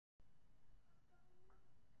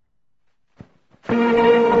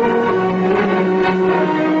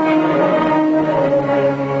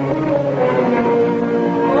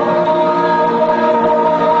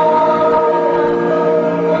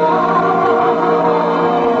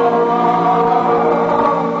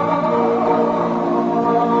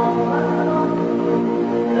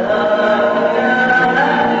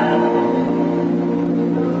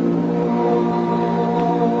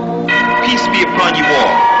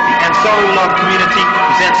Ansarullah community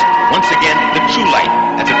presents once again the true light.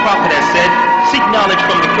 As the Prophet has said, seek knowledge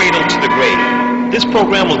from the cradle to the grave. This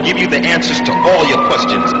program will give you the answers to all your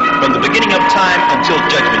questions from the beginning of time until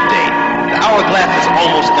Judgment Day. The hourglass is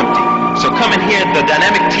almost empty, so come and hear the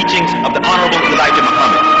dynamic teachings of the Honorable Elijah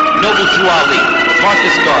Muhammad, Noble Drew Ali,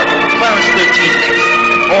 Marcus Garvey, Clarence 13X,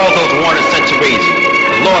 and all those Warners sent to raise you,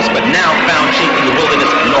 the lost but now found sheep in the wilderness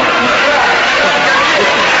of North America.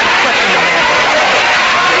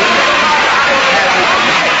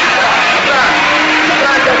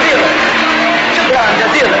 شكرا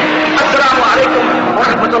جزيلا. السلام عليكم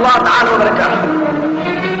ورحمة الله تعالى وبركاته.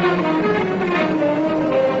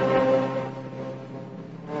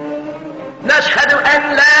 نشهد أن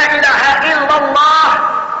لا إله إلا الله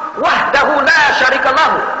وحده لا شريك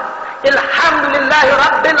له. الحمد لله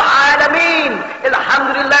رب العالمين.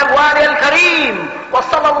 الحمد لله الوالي الكريم.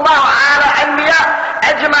 وصلى الله على الأنبياء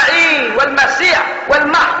أجمعين والمسيح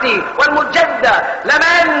والمهدي والمجدد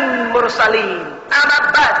لمن مرسلين.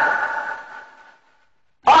 أما بعد.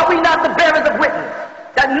 Are we not the bearers of witness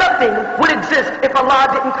that nothing would exist if Allah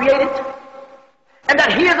didn't create it? And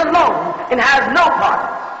that He is alone and has no part?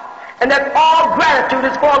 And that all gratitude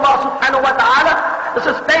is for Allah subhanahu wa ta'ala, the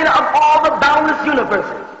sustainer of all the boundless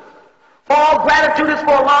universes. All gratitude is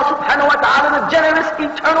for Allah subhanahu wa ta'ala, the generous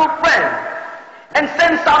eternal friend. And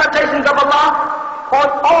send salutations of Allah on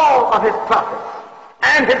all of His prophets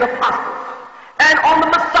and His apostles, and on the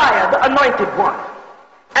Messiah, the anointed one,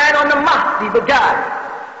 and on the Mahdi, the guide,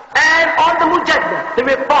 and on the Mujaddid, the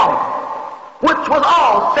reformer, which was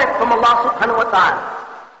all sent from Allah subhanahu wa ta'ala.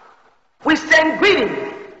 We send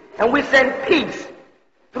greetings and we send peace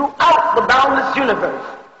throughout the boundless universe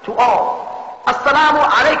to all. Assalamu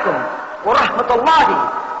alaikum wa rahmatullahi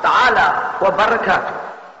ta'ala wa barakatuh.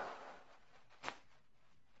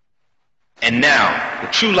 And now, the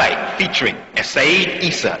true light featuring Sayyid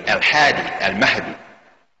Isa Al-Hadi Al-Mahdi.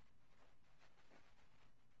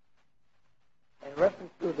 In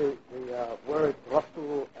reference to the words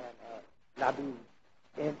Rasul and Nabi,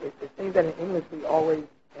 and it seems that in English we always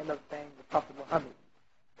end up saying the Prophet Muhammad.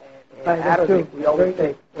 And in Arabic we always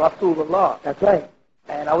say Rasulullah. That's right.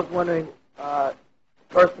 And I was wondering,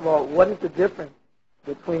 first of all, what is the difference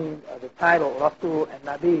between the title Rasul and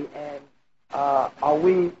Nabi, and are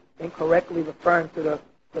we incorrectly referring to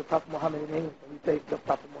the Prophet Muhammad in English when we say the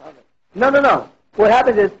Prophet Muhammad? No. What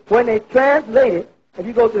happens is when they translate it, if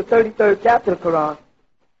you go to the 33rd chapter of the Quran,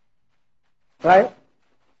 right?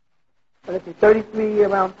 Let's see, 33,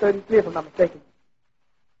 around 33 if I'm not mistaken.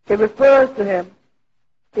 It refers to him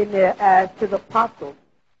in there as his apostle.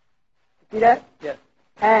 You see that? Yes.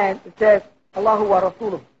 And it says, Allahu wa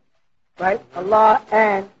Rasuluhu, right? Allah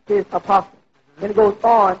and his apostle. Then it goes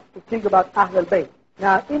on to speak about Ahl al-Bayt.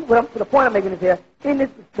 Now, to the point I'm making is here, in this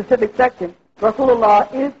specific section,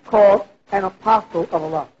 Rasulullah is called an apostle of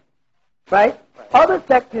Allah. Right? Other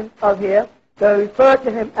sections of here, they refer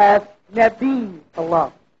to him as Nabi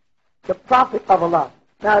Allah, the prophet of Allah.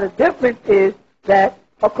 Now, the difference is that,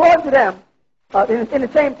 according to them, in the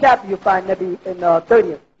same chapter you find Nabi in the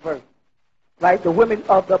 30th verse. Right? The women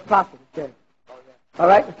of the prophet, it says. All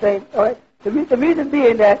right? The same. All right? The reason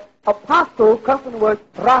being that apostle comes from the word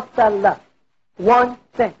Rasulullah, one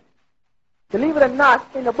sent. Believe it or not,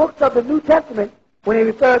 in the books of the New Testament, when they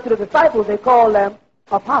refer to the disciples, they call them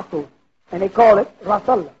apostles, and they call it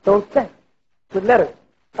Rasulullah, those sent, with letters.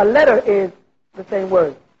 A letter is the same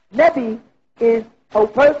word. Nabi is a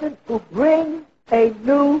person who brings a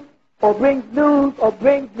news, or brings news, or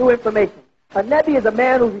brings new information. A Nabi is a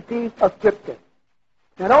man who receives a scripture.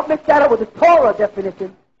 Now don't mix that up with the Torah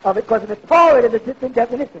definition of it, because in the Torah there's a different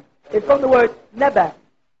definition. It's from the word Naba,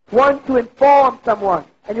 one to inform someone.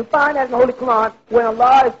 And you find that in the Holy Quran when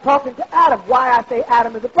Allah is talking to Adam. Why I say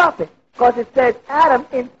Adam is a prophet? Because it says Adam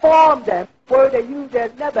informed them, word they use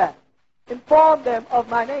as Naba, informed them of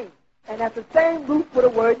my name. And that's the same root for the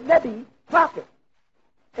word Nabi, prophet.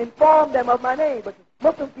 Inform them of my name. But the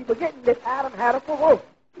Muslim people getting that Adam had a book.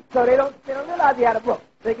 So they don't realize he had a book.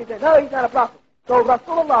 They can say, no, he's not a prophet. So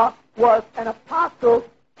Rasulullah was an apostle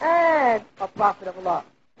and a prophet of Allah.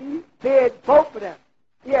 He did both of them.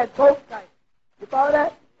 He had both types. You follow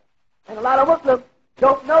that? And a lot of Muslims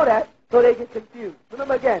don't know that, so they get confused.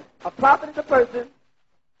 Remember again, a prophet is a person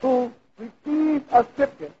who receives a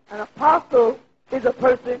scripture. An apostle is a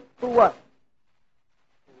person who what?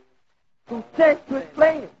 Who's sent to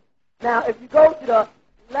explain it. Now, if you go to the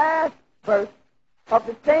last verse of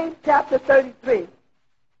the same chapter 33,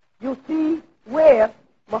 you'll see where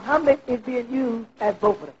Muhammad is being used as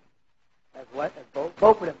both of them. As what? As both?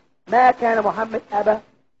 Both of them. ما كان محمد أبا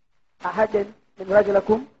أحد من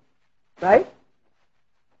رجلكم, right?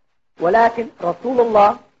 ولكن رسول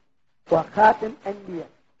الله وَخَاتِمْ أَنْبِيَاء.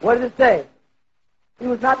 What does it say? He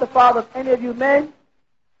was not the father of any of you men,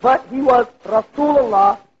 but he was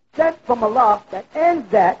Rasulullah, sent from Allah, that ends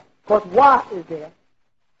that, because Wa is there,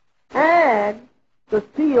 and the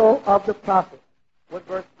seal of the prophet. What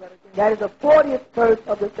verse is that again? That is the 40th verse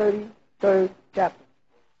of the 33rd chapter.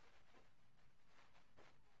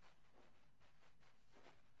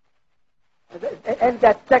 It ends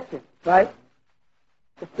that section, right?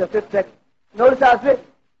 It's the 5th section. Notice how it's written.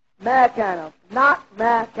 Ma kana, not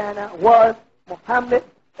ma kana, was Muhammad,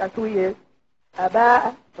 that's who he is,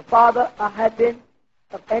 Aba, the father, ahadin,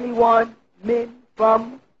 of anyone, min,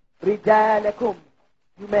 from, rijalakum,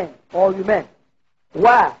 you men, all you men.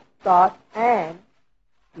 Wa, start, and,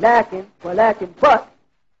 lakin, walakin, but,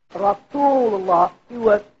 Rasulullah, he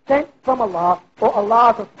was sent from Allah, or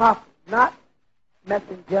Allah's apostle, not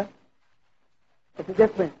messenger. It's a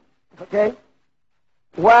difference, okay?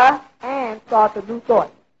 Wa, and, start a new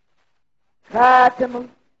thought. Khatam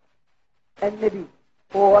and Nabi,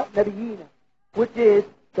 or Nabiyina, which is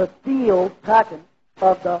the seal pattern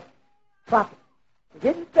of the prophet. It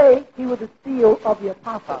didn't say he was the seal of the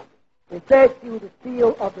apostle. It said he was the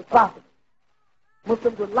seal of the prophet.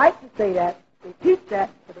 Muslims would like to say that. They teach that,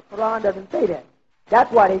 but the Quran doesn't say that.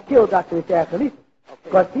 That's why they killed Dr. Ishaq Khalifa,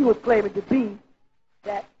 because he was claiming to be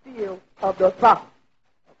that seal of the prophet.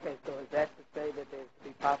 Okay, so is that to say that there could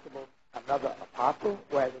be possible another apostle,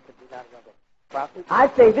 whereas it could be not another prophet? I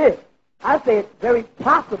say this. I say it's very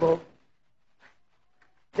possible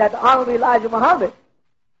that the Honorable Elijah Muhammad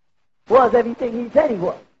was everything he said he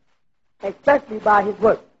was, especially by his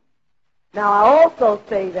work. Now, I also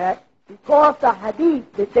say that because the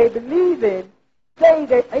hadith that they believe in say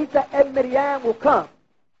that Isa ibn Maryam will come.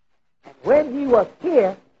 And when he was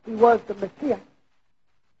here, he was the Messiah.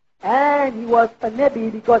 And he was a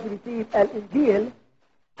Nabi because he received Al-Injil.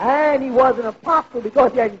 And he was an apostle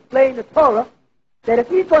because he had explained the Torah. That if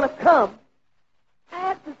he's going to come,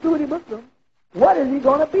 ask the Sunni Muslim, what is he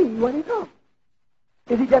going to be when he comes?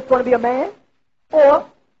 Is he just going to be a man? Or,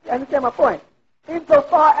 you understand my point?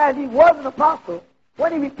 Insofar as he was an apostle,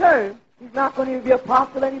 when he returns, he's not going to be an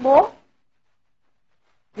apostle anymore.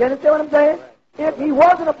 You understand what I'm saying? If he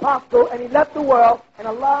was an apostle and he left the world and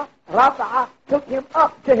Allah Rafa'ah took him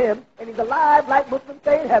up to him and he's alive like Muslims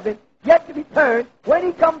say in heaven, yet to return, when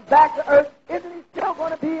he comes back to earth, isn't he still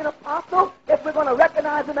going to be an apostle? If we're going to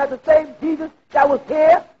recognize him as the same Jesus that was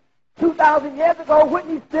here 2,000 years ago,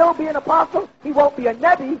 wouldn't he still be an apostle? He won't be a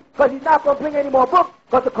Nabi because he's not going to bring any more books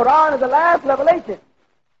because the Quran is the last revelation.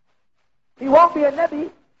 He won't be a Nabi,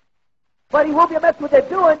 but he will be a mess. What they're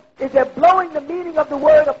doing is they're blowing the meaning of the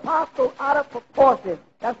word apostle out of proportion.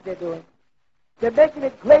 That's what they're doing. They're making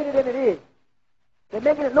it greater than it is. They're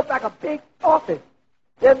making it look like a big office.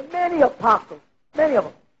 There are many apostles, many of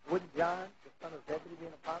them. Wouldn't John, the son of Zebedee, be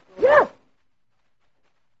an apostle? Yes.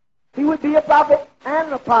 He would be a prophet and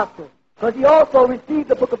an apostle because he also received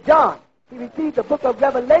the book of John. He received the book of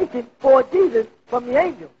Revelation for Jesus from the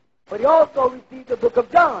angel. But he also received the book of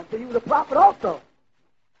John, so he was a prophet also.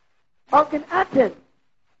 Uncle Aten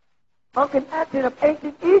of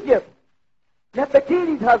ancient Egypt,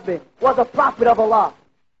 Nefertiti's husband, was a prophet of Allah.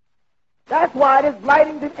 That's why his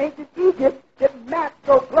writings in ancient Egypt didn't match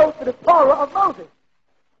so close to the Torah of Moses.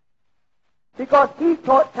 Because he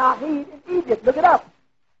taught Tawheed in Egypt. Look it up.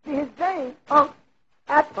 See, his name, Unc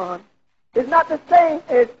Aton, is not the same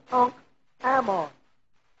as Unc Ammon.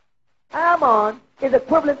 Ammon is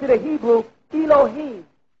equivalent to the Hebrew Elohim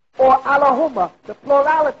or Allahumma, the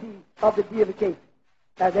plurality of the deification,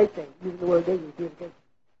 as they say, using the word they use, deification.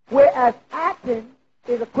 Whereas Aten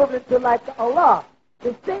is equivalent to like the Allah,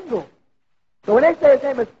 the single. So when they say his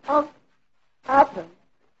name is Unc Aton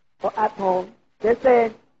or Aton, they're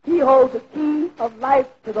saying he holds the key of life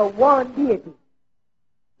to the one deity.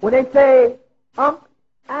 When they say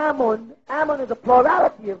Ammon, Ammon is a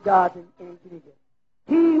plurality of gods in ancient Egypt.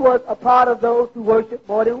 He was a part of those who worship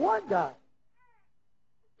more than one God.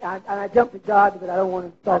 And I jumped to God because I don't want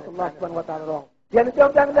to insult Allah subhanahu wa ta'ala at all. You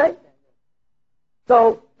understand what I'm trying to say?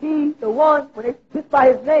 So he, the one, when they just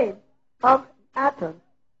by his name, Aton,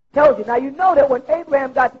 tells you. Now you know that when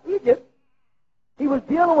Abraham got to Egypt, he was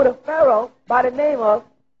dealing with a pharaoh by the name of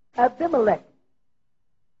Abimelech.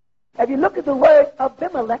 If you look at the word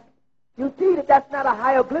Abimelech, you'll see that that's not a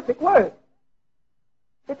hieroglyphic word.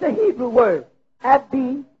 It's a Hebrew word.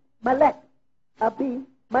 Abimelech.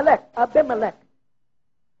 Abimelech.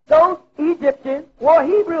 Those Egyptians were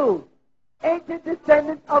Hebrews, ancient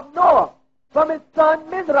descendants of Noah, from his son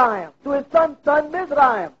Mizraim to his son's son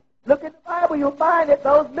Mizraim. Look at the Bible, you'll find that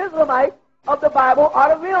those Mizraimites of the Bible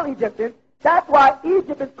are the real Egyptians. That's why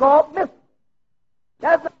Egypt is called Misr.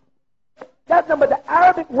 That's number the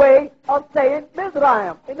Arabic Arabic way of saying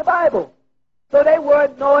Mizraim in the Bible. So they were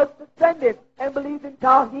Noah's descendants and believed in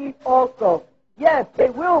Tawheed also. Yes, they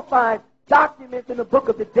will find documents in the Book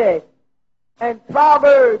of the Dead and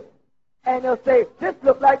Proverbs, and they'll say, this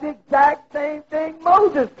looks like the exact same thing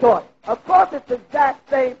Moses taught. Of course it's the exact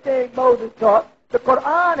same thing Moses taught. The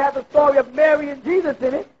Quran has a story of Mary and Jesus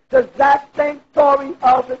in it, the exact same story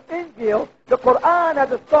of the Injil. The Quran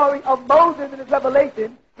has a story of Moses and his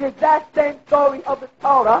revelation, the exact same story of the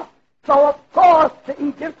Torah. So, of course, the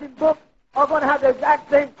Egyptian books are going to have the exact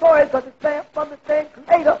same story because it's from the same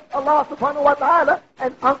creator, Allah subhanahu wa ta'ala,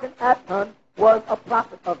 and Akhenaten was a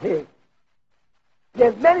prophet of his.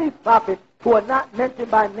 There's many prophets who are not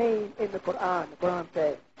mentioned by name in the Quran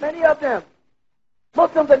says. Many of them.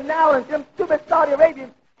 Muslims are narrowing, them stupid Saudi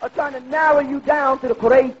Arabians are trying to narrow you down to the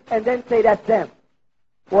Quraysh and then say that's them.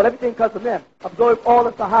 Well, everything comes from them. Absorb all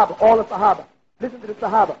the Sahaba. Listen to the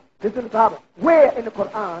Sahaba. Where in the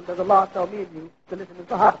Quran does Allah tell me and you to listen to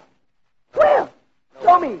the Sahaba? Where?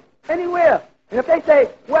 Show me. Anywhere. And if they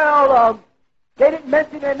say, well, they didn't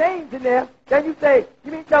mention their names in there, then you say,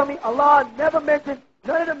 you mean tell me Allah never mentioned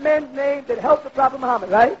none of the men's names that helped the Prophet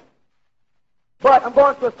Muhammad, right? But I'm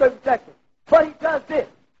going to a certain section. But he does this.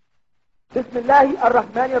 Bismillahi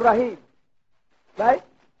ar-Rahman ar-Rahim. Right?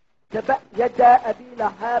 Yada Abi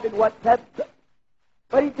Lahab wa Tab.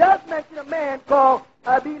 But he does mention a man called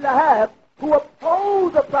Abi Lahab who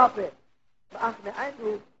opposed the Prophet.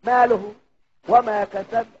 Maluhu wa ma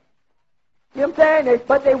kasab. You know what I'm saying?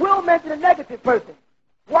 But they will mention a negative person.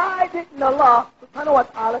 Why didn't Allah subhanahu wa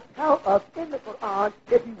ta'ala tell us in the Quran,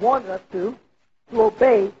 if he wanted us to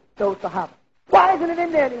obey those Sahaba? Why isn't it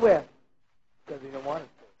in there anywhere? Because he didn't want us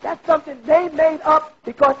to. That's something they made up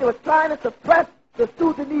because they were trying to suppress the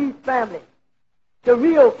Sudanese family, the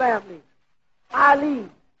real family. Ali,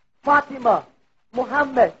 Fatima,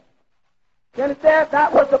 Muhammad. You understand?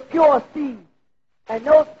 That was the pure seed. And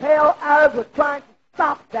those pale Arabs were trying to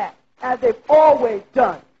stop that, as they've always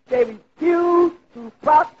done. They refused to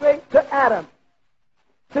prostrate to Adam.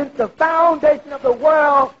 Since the foundation of the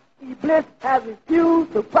world, Iblis has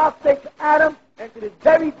refused to prostrate to Adam, and to this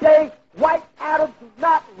very day, white Arabs do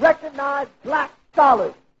not recognize black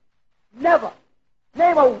scholars. Never.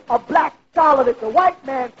 Name a black scholar that the white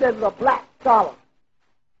man says is a black scholar.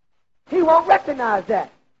 He won't recognize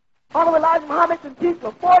that. Honorable Elijah Muhammad can teach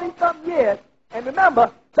for 40-some years, and remember,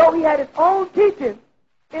 though he had his own teaching,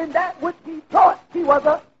 in that which he taught, he was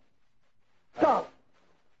a scholar.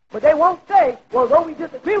 But they won't say, well, though we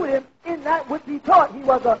disagree with him, in that which he taught, he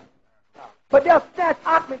was a scholar. But they'll snatch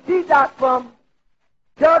Ahmed Deedat from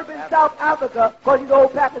Durban, South Africa, because he's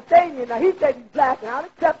old Pakistani. Now, he says he's black, and I'll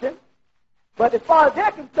accept him. But as far as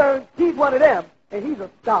they're concerned, he's one of them, and he's a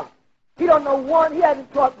scholar. He don't know one, he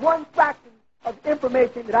hasn't taught one fraction of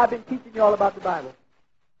information that I've been teaching you all about the Bible.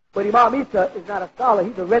 But Imam Isa is not a scholar.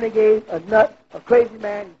 He's a renegade, a nut, a crazy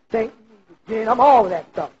man, he's Satan, he's a jinn, I'm all of that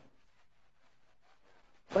stuff.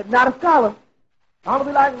 But not a scholar.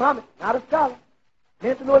 Honorable Elijah Muhammad, not a scholar.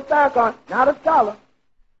 Minister Louis Farrakhan, not a scholar.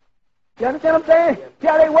 You understand what I'm saying? See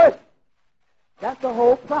how they work? That's the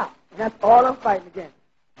whole plot. And that's all I'm fighting against.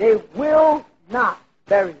 They will not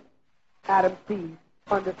bury Adam's seed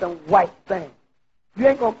under some white sand. You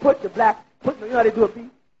ain't going to put the black, you know how they do a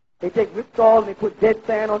beat? They take rich soil and they put dead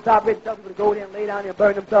sand on top of it and tell people to go there and lay down there and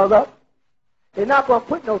burn themselves up. They're not going to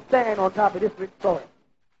put no sand on top of this rich soil.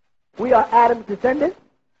 We are Adam's descendants.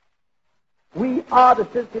 We are the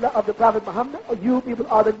silsila of the Prophet Muhammad. You people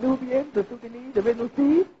are the Nubians, the Sudanese, the original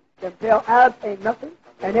seed. Them pale Arabs ain't nothing.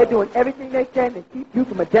 And they're doing everything they can to keep you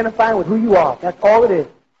from identifying with who you are. That's all it is.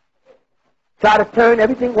 Try to turn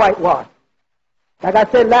everything whitewashed. Like I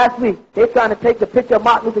said last week, they're trying to take the picture of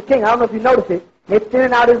Martin Luther King. I don't know if you noticed it. They're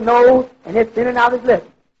thinning out his nose and they're thinning out his lips.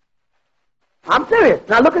 I'm serious.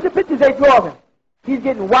 Now look at the pictures they draw of him. He's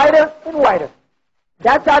getting whiter and whiter.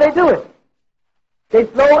 That's how they do it. They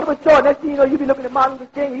slow him but short. Next thing you know, you be looking at Martin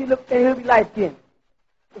Luther King and he'll be light-skinned.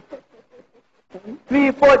 3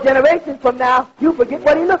 or 4 generations from now, you forget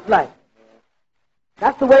what he looks like.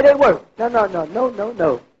 That's the way they work.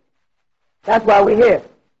 No. That's why we're here.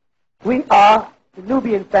 We are the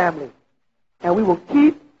Nubian family, and we will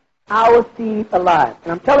keep our seed alive.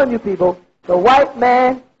 And I'm telling you people, the white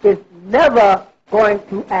man is never going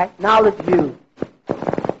to acknowledge you.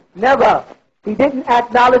 Never. He didn't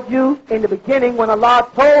acknowledge you in the beginning when Allah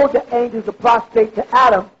told the angels to prostrate to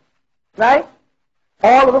Adam, right?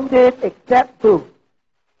 All of them did except who?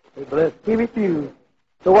 He refused.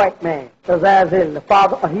 The white man, Azazel, the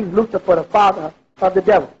father, he's Lucifer, the father of the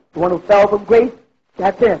devil. The one who fell from grace,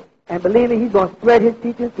 that's him. And believe me, he's going to spread his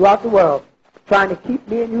teachings throughout the world. trying to keep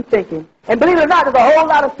me and you thinking. And believe it or not, there's a whole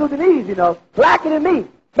lot of Sudanese, you know, blacker than me.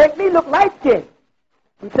 Make me look light-skinned.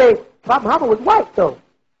 You say, Prophet Muhammad was white, though.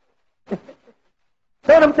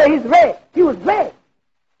 Heard him say he's red. He was red.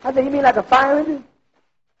 I said, you mean like a fire engine?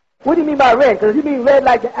 What do you mean by red? Because if you mean red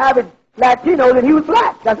like the average Latino, then he was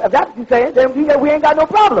black. If that's what you're saying, then we ain't got no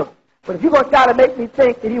problem. But if you're going to try to make me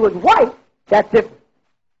think that he was white, that's different.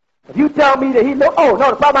 If you tell me that he looked, oh,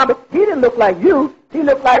 no, the problem, he didn't look like you. He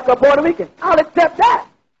looked like a Puerto Rican. I'll accept that.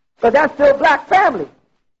 Because that's still black family.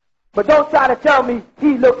 But don't try to tell me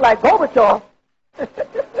he looked like Gorbachev.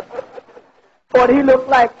 Or he looked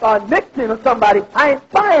like Nixon or somebody. I ain't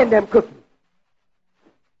buying them cookies.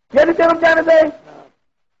 You understand what I'm trying to say?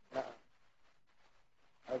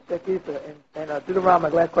 Check this in Deuteronomy,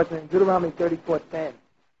 my last question, in Deuteronomy 34:10,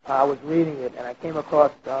 I was reading it, and I came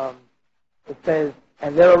across, it says,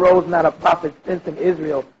 and there arose not a prophet since in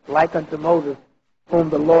Israel like unto Moses, whom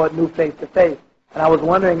the Lord knew face to face. And I was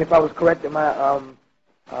wondering if I was correct in my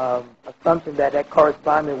assumption that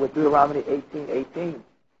corresponded with Deuteronomy 18:18,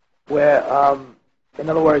 where, in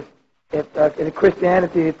other words, if in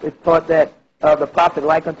Christianity it's taught that the prophet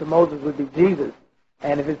like unto Moses would be Jesus.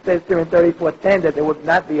 And if it says here in 34:10 that there would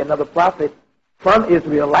not be another prophet from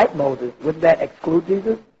Israel like Moses, wouldn't that exclude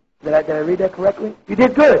Jesus? Did I read that correctly? You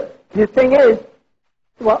did good. The thing is,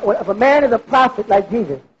 well, if a man is a prophet like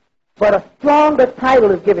Jesus, but a stronger title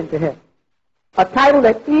is given to him, a title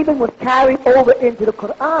that even was carried over into the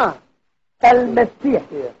Quran, El-Messiah.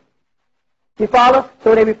 Yeah. You follow?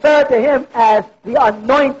 So they refer to him as the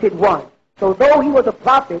anointed one. So though he was a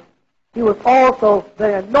prophet, he was also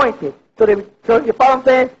the anointed. So you follow what I'm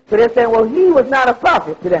saying? So they're saying, well, he was not a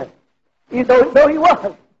prophet to them. Though he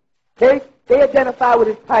was. They identify with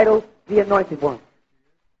his title, the anointed one.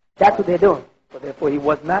 That's what they're doing. So therefore he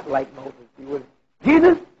was not like Moses. He was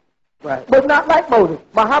Jesus was not like Moses.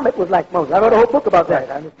 Muhammad was like Moses. I wrote a whole book about that.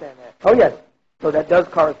 Right, I understand that. Oh, yes. So that does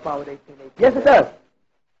correspond with 18:18. Yes, it does.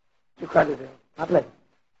 You credit him. My pleasure.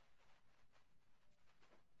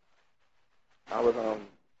 I was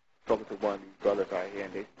talking to one of these brothers out here,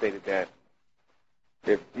 and they stated that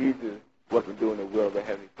if Jesus wasn't doing the will of the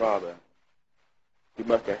Heavenly Father, he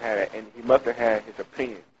must have had his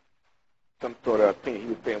opinion, some sort of opinion. He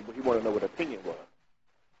was saying he wanted to know what opinion was.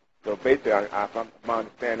 So basically, my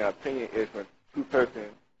understanding of opinion is when two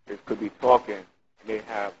persons could be talking and they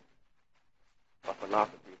have a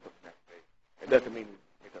philosophy or something like that. It doesn't mean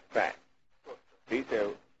it's a fact. He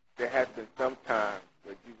said there has been some time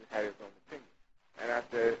where Jesus had his own opinion. And I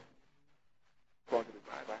said, according to the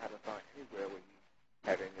Bible, I haven't found anywhere where he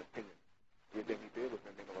had any opinion. Everything he did was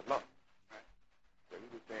in the name of Allah. Right? So he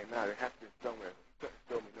was saying, now there has to be somewhere. He couldn't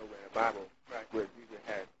show me nowhere in the Bible where Jesus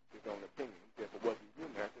had his own opinion. He said, but was he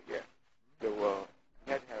human? I said, yeah. So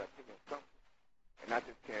he had to have an opinion of something. And I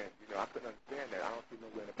just can't, I couldn't understand that. I don't see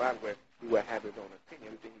nowhere in the Bible where he would have his own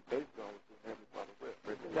opinion. Everything he based on was the Heavenly Father's will.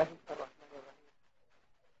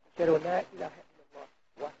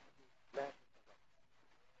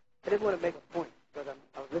 I just want to make a point because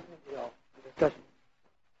I was listening to y'all discussion.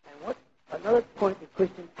 And what another point that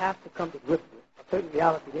Christians have to come to grips with, a certain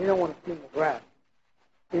reality they don't want to seem to grasp,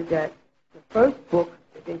 is that the first book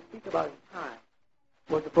that they speak about in time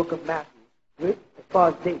was the book of Matthew, which, as far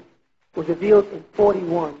as date, was revealed in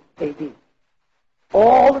 41 A.D.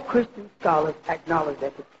 All the Christian scholars acknowledge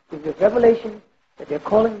that the revelation that they're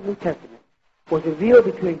calling the New Testament was revealed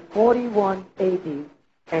between 41 A.D.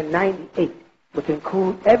 and 98, which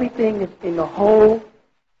includes everything that's in the whole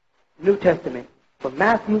New Testament, from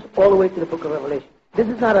Matthew all the way to the book of Revelation. This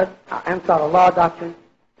is not an Ansar Allah doctrine.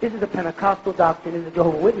 This is a Pentecostal doctrine. This is a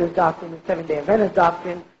Jehovah's Witness doctrine. This is Seventh-day Adventist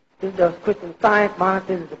doctrine. This is the Christian Science monitors.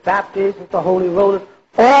 This is the Baptists. This is the Holy Rollers.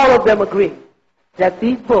 All of them agree that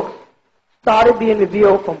these books started being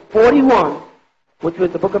revealed from 41, which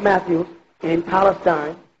was the book of Matthew in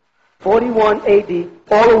Palestine, 41 A.D.,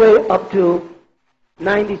 all the way up to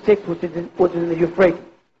 96, which is in the Euphrates.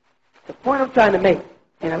 The point I'm trying to make,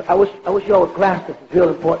 and I wish y'all would grasp this, it's real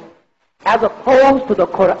important. As opposed to the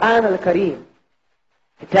Quran al-Kareem,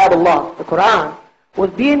 Kitab Allah, the Quran was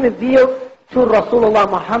being revealed to Rasulullah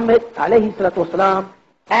Muhammad alayhi salatu wasalam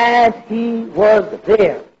as he was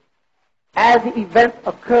there. As the events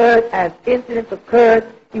occurred, as incidents occurred,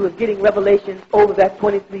 he was getting revelation over that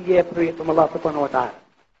 23-year period from Allah subhanahu wa ta'ala.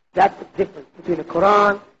 That's the difference between the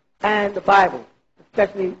Quran and the Bible,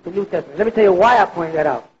 especially the New Testament. Let me tell you why I point that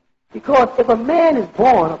out. Because if a man is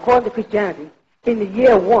born, according to Christianity, in the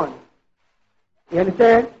year 1, you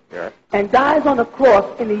understand? Yeah. And dies on the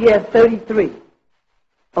cross in the year 33,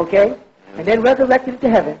 okay? And then resurrected to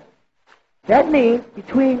heaven, that means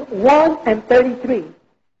between 1 and 33,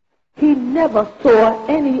 he never saw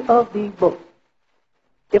any of these books.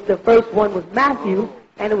 if the first one was Matthew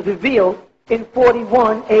and it was revealed in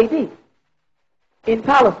 41 A.D. in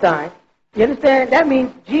Palestine? You understand? That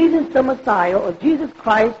means Jesus the Messiah, or Jesus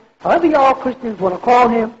Christ, however y'all Christians want to call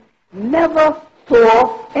him, never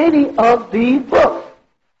saw any of these books.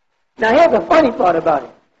 Now here's the funny part about it.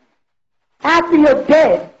 After you're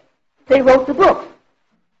dead, they wrote the books.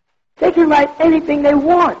 They can write anything they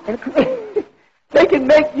want, and they can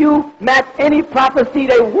make you match any prophecy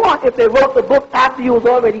they want if they wrote the book after you was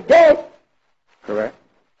already dead. Correct.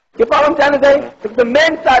 You follow what I'm trying to say? If the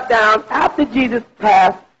men sat down after Jesus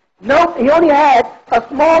passed, no, he only had a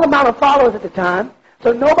small amount of followers at the time,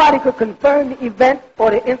 so nobody could confirm the event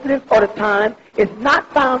or the incident or the time. It's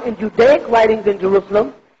not found in Judaic writings in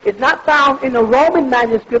Jerusalem. It's not found in the Roman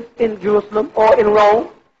manuscripts in Jerusalem or in Rome.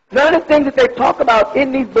 None of the things that they talk about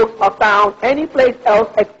in these books are found any place else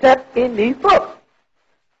except in these books.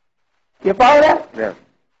 You follow that? Yes.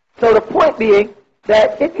 So the point being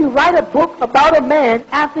that if you write a book about a man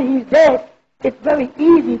after he's dead, it's very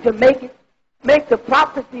easy to make the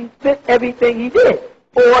prophecies fit everything he did.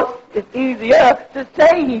 Or it's easier to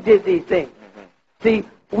say he did these things. Mm-hmm. See,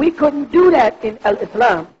 we couldn't do that in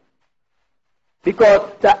Islam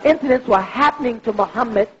because the incidents were happening to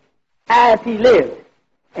Muhammad as he lived.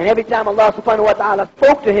 And every time Allah subhanahu wa ta'ala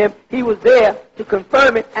spoke to him, he was there to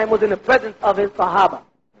confirm it and was in the presence of his Sahaba.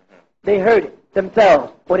 Mm-hmm. They heard it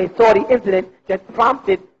themselves, or they saw the incident that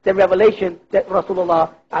prompted the revelation that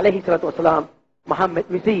Rasulullah alayhi salatu wasalam, Muhammad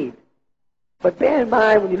received. But bear in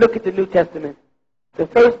mind, when you look at the New Testament, the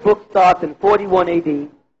first book starts in 41 A.D.,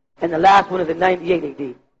 and the last one is in 98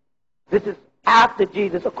 A.D. This is after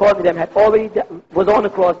Jesus, according to them, was on the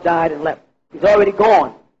cross, died, and left. He's already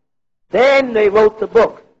gone. Then they wrote the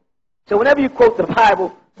book. So whenever you quote the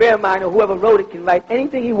Bible, bear in mind that whoever wrote it can write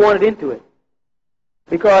anything he wanted into it.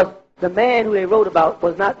 Because the man who they wrote about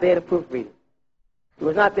was not there to proofread it. He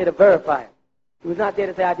was not there to verify it. He was not there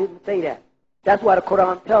to say, I didn't say that. That's why the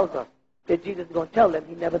Quran tells us that Jesus is going to tell them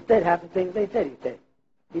he never said half the things they said he said.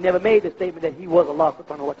 He never made the statement that he was Allah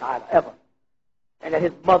subhanahu wa ta'ala ever. And that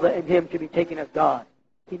his mother and him should be taken as God.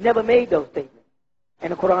 He never made those statements.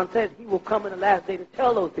 And the Quran says he will come in the last day to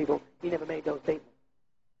tell those people he never made those statements.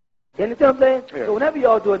 You understand what I'm saying? Yeah. So whenever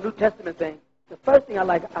y'all do a New Testament thing, the first thing I'm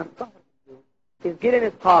sorry to do is get in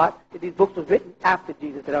his heart that these books were written after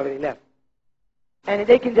Jesus had already left. And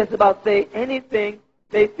they can just about say anything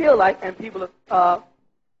they feel like, and people are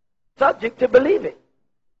subject to believe it.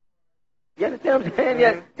 You understand what I'm saying?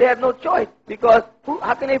 Mm-hmm. They have no choice because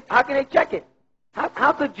how can they check it?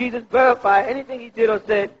 How could Jesus verify anything he did or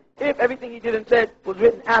said if everything he did and said was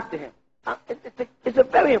written after him? It's a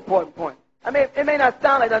very important point. I mean, it may not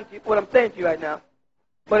sound like what I'm saying to you right now,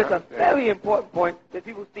 but it's a very important point that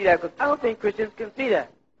people see that, because I don't think Christians can see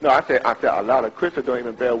that. No, I said a lot of Christians don't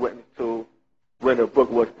even bear witness to when the book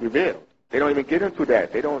was revealed. They don't even get into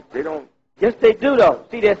that. They don't. Yes, they do, though.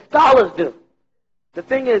 See, their scholars do. The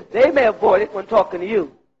thing is, they may avoid it when talking to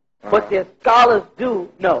you, but their scholars do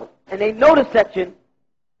know. And they know the section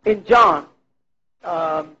in John,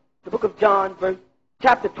 the book of John,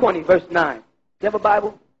 chapter 20, verse 9. Do you have a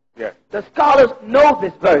Bible? Yes. The scholars know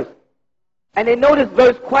this verse, and they know this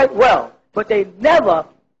verse quite well, but they never,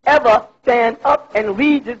 ever stand up and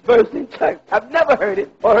read this verse in church. I've never heard it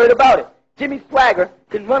or heard about it. Jimmy Swagger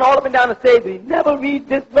can run all up and down the stage, but he never reads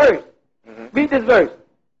this verse. Mm-hmm. Read this verse.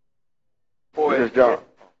 For as John.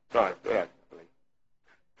 Sorry, go ahead.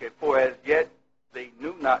 Okay, for as yet they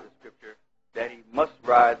knew not the Scripture that he must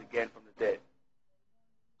rise again from the dead.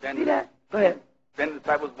 Then see that? Go ahead. Then the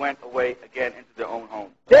disciples went away again into their own home.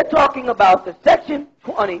 They're talking about the section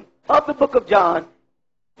 20 of the book of John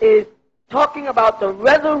is talking about the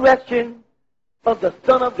resurrection of the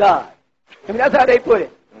Son of God. I mean, that's how they put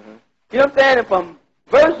it. Mm-hmm. You know what I'm saying? And from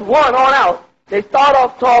verse 1 on out, they start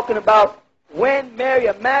off talking about when Mary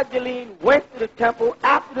of Magdalene went to the temple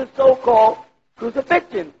after the so-called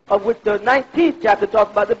crucifixion, of which the 19th chapter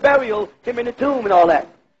talks about the burial, him in the tomb and all that.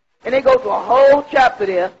 And they go through a whole chapter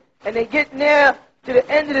there, and they get near to the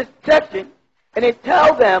end of this section, and they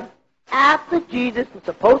tell them after Jesus was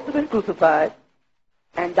supposed to have been crucified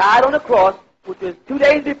and died on the cross, which was 2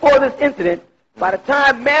 days before this incident, by the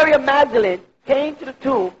time Mary of Magdalene came to the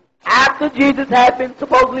tomb after Jesus had been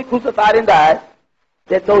supposedly crucified and died,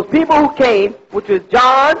 that those people who came, which was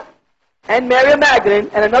John and Mary of Magdalene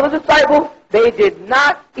and another disciple, they did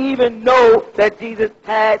not even know that Jesus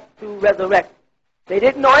had to resurrect. They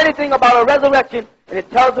didn't know anything about a resurrection, and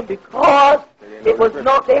it tells them because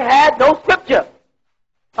they had no scripture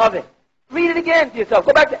of it. Read it again to yourself.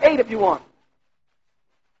 Go back to 8 if you want.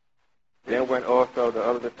 Then went also the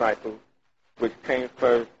other disciples, which came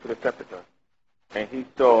first to the sepulchre, and he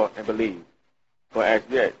saw and believed. For as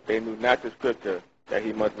yet they knew not the scripture that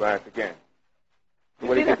he must rise again.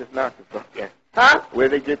 Where did they get this nonsense from? Yeah. Huh? Where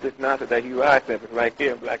did they get this nonsense that he rises? It's right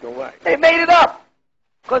here in black and white. They made it up.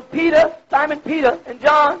 Because Peter, Simon Peter, and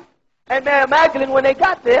John, and Mary Magdalene, when they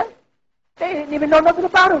got there, they didn't even know nothing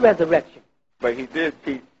about a resurrection. But he did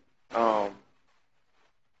teach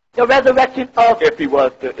the resurrection of... if he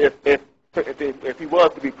was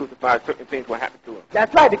to be crucified, certain things would happen to him.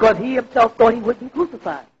 That's right, because he himself thought he would be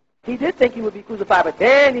crucified. He did think he would be crucified, but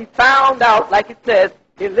then he found out, like it says,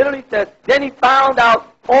 it literally says, then he found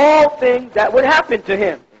out all things that would happen to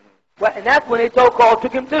him. Well, and that's when they so-called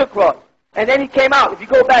took him to the cross. And then he came out. If you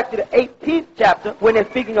go back to the 18th chapter, when they're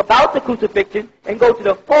speaking about the crucifixion, and go to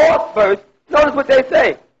the 4th verse, notice what they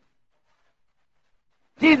say.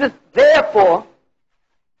 Jesus, therefore,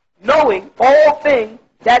 knowing all things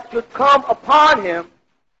that should come upon him,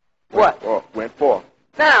 what? Went forth.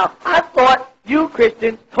 Now, I thought you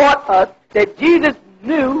Christians taught us that Jesus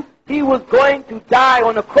knew he was going to die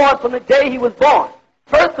on the cross from the day he was born.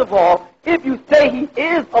 First of all, if you say he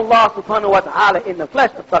is Allah subhanahu wa ta'ala in the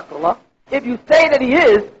flesh, astaghfirullah, if you say that he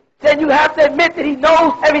is, then you have to admit that he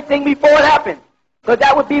knows everything before it happens. Because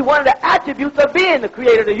that would be one of the attributes of being the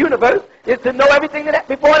creator of the universe, is to know everything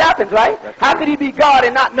before it happens, right? How could he be God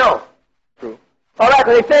and not know? True. All right,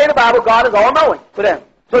 because they say in the Bible, God is all-knowing for them.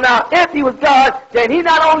 So now, if he was God, then he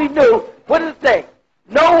not only knew, what does it say?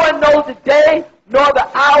 No one knows the day nor the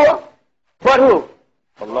hour, but who?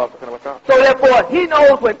 Allah subhanahu wa ta'ala. So therefore, he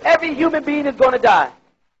knows when every human being is going to die.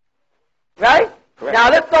 Right? Correct. Now,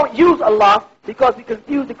 let's don't use Allah because we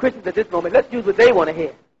confuse the Christians at this moment. Let's use what they want to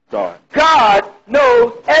hear. God. God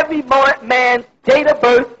knows every man's date of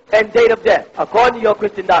birth and date of death, according to your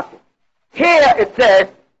Christian doctrine. Here it says,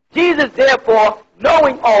 Jesus, therefore,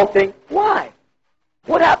 knowing all things. Why?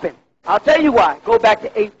 What happened? I'll tell you why. Go back to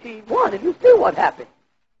 18:1 and you see what happened.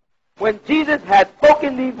 When Jesus had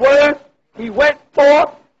spoken these words, he went forth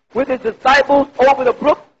with his disciples over the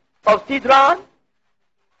brook of Cedron,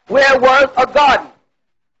 where was a garden.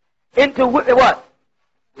 Into what?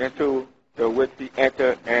 Into the which he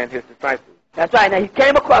entered and his disciples. That's right. Now he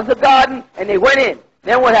came across the garden and they went in.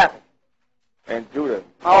 Then what happened? And Judas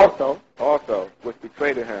Also, which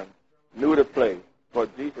betrayed him, knew the place, for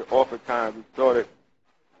Jesus oftentimes resorted.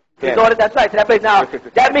 That's right. To that place. Now,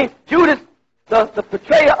 that means Judas, the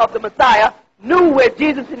betrayer of the Messiah, knew where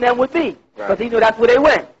Jesus and them would be. Because he knew that's where they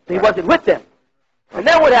went. So he wasn't with them. And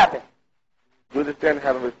then what happened? Judas then,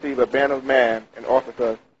 having received a band of men and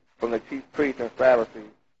officers from the chief priests and Pharisees,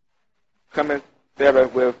 coming there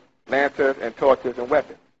with lanterns and torches and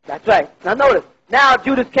weapons. That's right. Now notice, now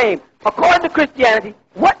Judas came. According to Christianity,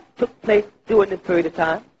 what took place during this period of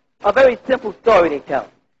time? A very simple story they tell.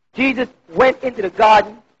 Jesus went into the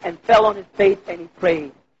garden and fell on his face and he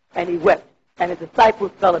prayed and he wept. And his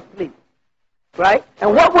disciples fell asleep. Right?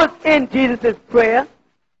 And what was in Jesus' prayer?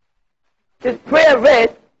 His prayer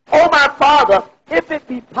read, "Oh my Father, if it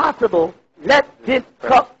be possible, let this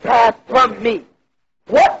cup pass from me."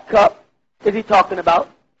 What cup is he talking about?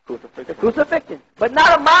 Crucifixion. The crucifixion. But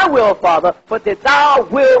not of my will, Father, but that thy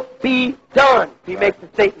will be done. He makes the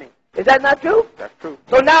statement. Is that not true? That's true.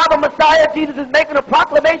 So now the Messiah, Jesus, is making a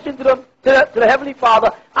proclamation to the Heavenly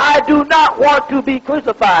Father, I do not want to be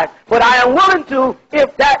crucified, but I am willing to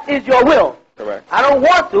if that is your will. Correct. I don't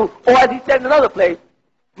want to, or as he said in another place,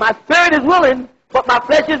 my spirit is willing, but my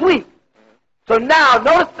flesh is weak. So now,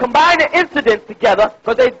 notice, combine the incidents together,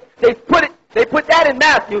 because they put that in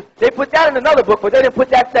Matthew, they put that in another book, but they didn't put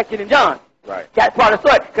that section in John. Right. That part of the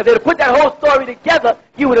story. Because if they put that whole story together,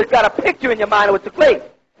 you would have got a picture in your mind of what took place.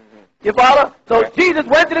 You follow? So Jesus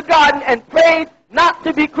went to the garden and prayed not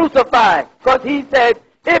to be crucified, because he said,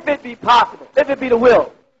 if it be possible, if it be the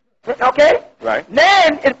will. Okay? Right.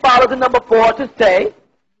 Then it follows in number 4 to say,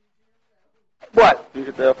 what?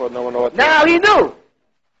 Jesus therefore knowing all things. Now he knew.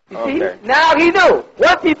 You see? Now he knew.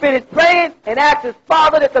 Once he finished praying and asked his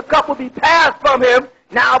Father that the cup would be passed from him,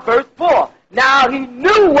 now verse 4. Now he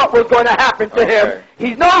knew what was going to happen to him.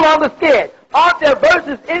 He's no longer scared. Aren't there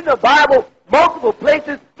verses in the Bible, multiple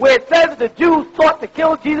places, where it says that the Jews sought to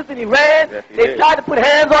kill Jesus and he ran? Yes, they tried to put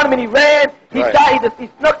hands on him and he ran. He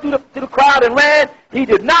snuck through the crowd and ran. He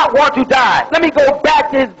did not want to die. Let me go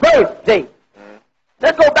back to his birth date.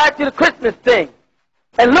 Let's go back to the Christmas thing.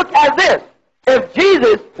 And look at this. If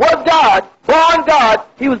Jesus was God,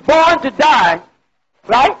 he was born to die,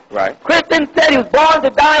 right? Right. Christians said he was born to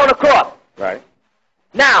die on a cross. Right.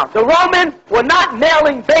 Now, the Romans were not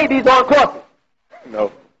nailing babies on crosses.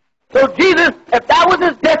 No. So Jesus, if that was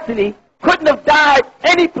his destiny, couldn't have died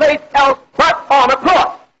any place else but on a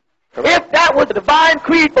cross. Correct. If that was the divine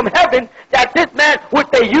creed from heaven, that this man, which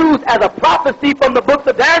they use as a prophecy from the books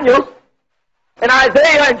of Daniel, And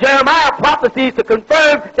Isaiah and Jeremiah prophecies to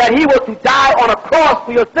confirm that he was to die on a cross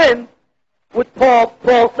for your sins, which Paul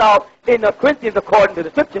points out in the Corinthians according to the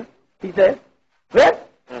Scripture, he says. Yes?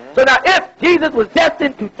 Mm-hmm. So now if Jesus was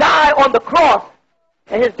destined to die on the cross,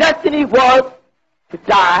 and his destiny was to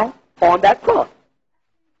die on that cross.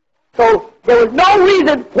 So there was no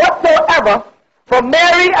reason whatsoever for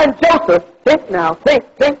Mary and Joseph,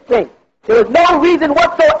 think. There was no reason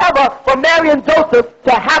whatsoever for Mary and Joseph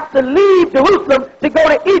to have to leave Jerusalem to go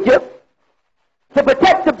to Egypt to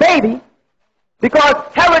protect the baby, because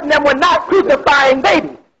Herod and them were not crucifying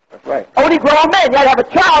babies. That's right. Only grown men. You had to have a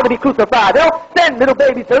child to be crucified. They don't send little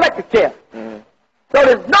babies to electric chair. Mm-hmm. So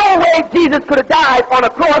there's no way Jesus could have died on a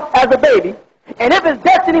cross as a baby. And if his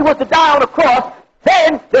destiny was to die on a cross,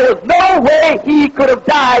 then there was no way he could have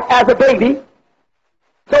died as a baby.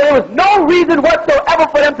 So there was no reason whatsoever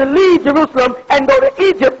for them to leave Jerusalem and go to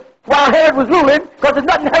Egypt while Herod was ruling, because there's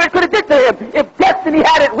nothing Herod could have did to him. If destiny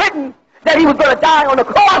had it written that he was going to die on the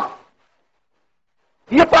cross,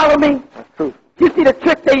 you follow me? That's true. You see the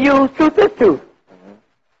trick they use, truth is truth. Mm-hmm.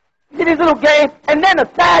 You see these little games? And then the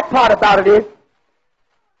sad part about it is,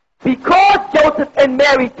 because Joseph and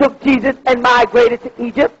Mary took Jesus and migrated to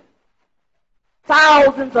Egypt,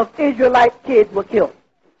 thousands of Israelite kids were killed.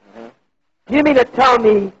 Mm-hmm. You mean to tell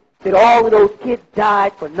me that all of those kids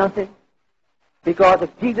died for nothing? Because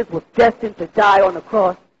if Jesus was destined to die on the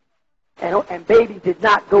cross, and babies did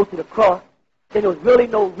not go to the cross, then there was really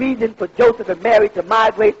no reason for Joseph and Mary to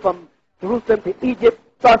migrate from Jerusalem to Egypt.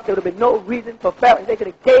 Thus, there would have been no reason for Pharaoh. They could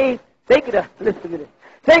have, listen to this,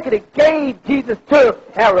 they could have gave Jesus to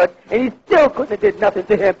Herod, and he still couldn't have did nothing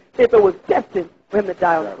to him if it was destined for him to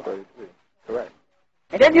die on the cross. Correct.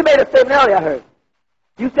 And then you made a statement earlier, I heard.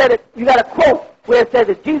 You said that you got a quote where it says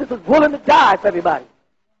that Jesus was willing to die for everybody.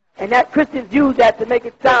 And that Christians use that to make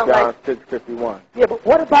it sound John like... 6:51. Yeah, but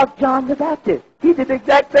what about John the Baptist? He did the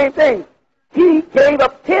exact same thing. He gave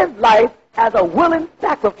up his life as a willing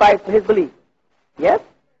sacrifice for his belief. Yes?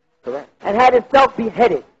 Correct. And had himself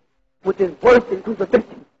beheaded, which is worse than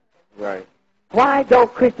crucifixion. Right. Why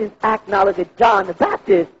don't Christians acknowledge that John the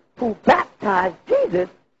Baptist, who baptized Jesus,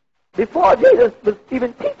 before Jesus was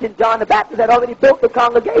even teaching, John the Baptist had already built the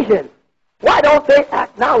congregation? Why don't they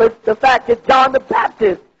acknowledge the fact that John the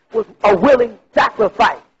Baptist was a willing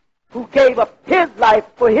sacrifice, who gave up his life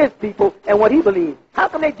for his people and what he believed? How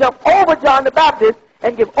come they jump over John the Baptist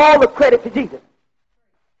and give all the credit to Jesus?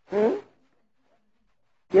 You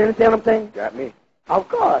understand what I'm saying? Got me. Of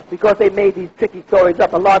course, because they made these tricky stories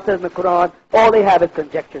up. Allah says in the Quran, all they have is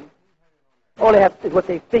conjecture. All they have is what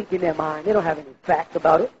they think in their mind. They don't have any facts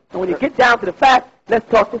about it. And when you get down to the facts, let's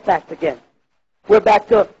talk the facts again. We're back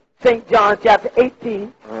to St. John chapter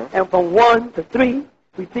 18, and from 1 to 3,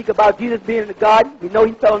 we speak about Jesus being in the garden. We know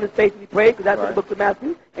he fell on his face and he prayed, because that's what the book of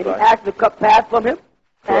Matthew. And he asked the cup pass from him.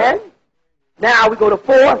 And now we go to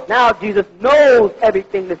 4. Now Jesus knows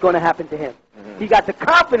everything that's going to happen to him. He got the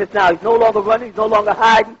confidence now. He's no longer running. He's no longer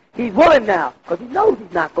hiding. He's willing now, because he knows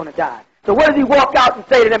he's not going to die. So what does he walk out and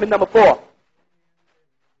say to them in number 4?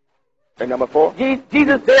 And number 4?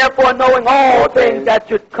 Jesus, therefore, knowing all things that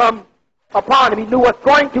should come upon him, he knew what's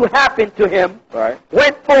going to happen to him,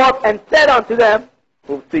 went forth and said unto them,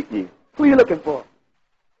 Whom seek ye? who are you looking for?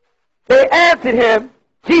 They answered him,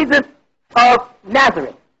 Jesus of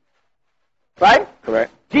Nazareth. Right?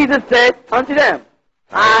 Correct. Jesus said unto them,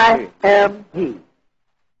 I am he.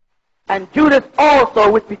 And Judas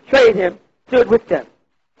also, which betrayed him, stood with them.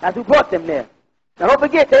 That's who brought them there. Now don't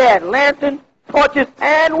forget, they had lanterns, torches,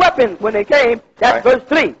 and weapons when they came. That's verse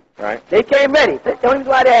 3. Right. They came ready. The only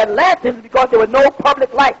reason why they had lanterns is because there was no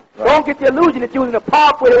public light. Right. Don't get the illusion that you was in a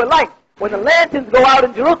park where there were lights. When the lanterns go out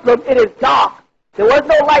in Jerusalem, it is dark. There was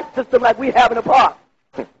no light system like we have in a park.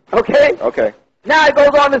 Okay? Okay. Now it goes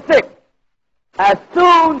on to 6. As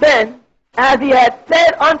soon then as he had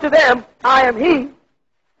said unto them, I am he,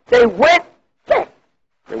 they went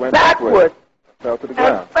backwards Fell to the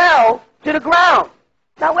ground. and fell to the ground.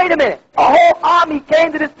 Now wait a minute. A whole army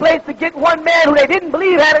came to this place to get one man who they didn't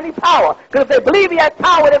believe had any power. Because if they believed he had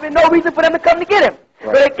power, there would be no reason for them to come to get him.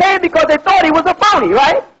 Right. So they came because they thought he was a phony,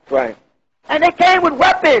 right? Right. And they came with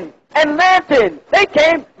weapons and lanterns. They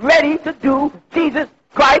came ready to do Jesus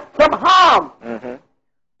Christ some harm. Mm-hmm.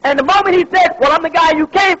 And the moment he said, well, I'm the guy you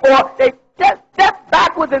came for, they stepped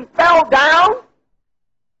backwards and fell down.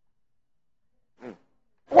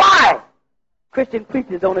 Why? Christian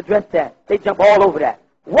preachers don't address that. They jump all over that.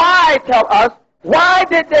 Why, tell us, why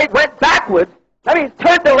did they went backwards, that means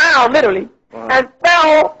turned around literally, and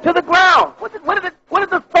fell to the ground? What did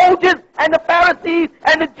the soldiers and the Pharisees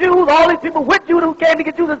and the Jews, all these people with you who came to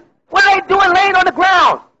get Jesus, what are they doing laying on the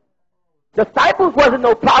ground? Disciples wasn't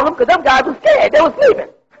no problem because them guys were scared. dead. They were sleeping.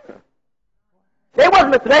 They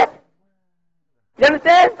wasn't a threat. You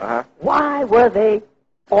understand? Uh-huh. Why were they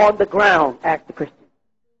on the ground, asked the Christians.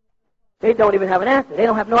 They don't even have an answer. They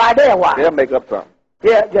don't have no idea why. They'll make up something.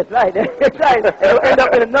 Yeah, that's right. That's right. It'll end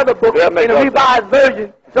up in another book, in a revised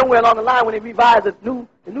version, somewhere along the line when they revise the new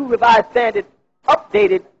revised standard,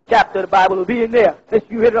 updated chapter of the Bible will be in there. Let's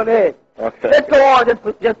you hit it on the head. Okay. Let's go on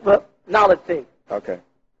just for knowledge sake. Okay.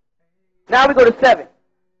 Now we go to 7.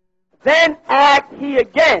 Then asked he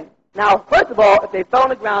again. Now, first of all, if they fell on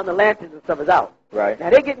the ground, the lanterns and stuff is out. Right. Now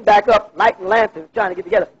they're getting back up, lighting lanterns, trying to get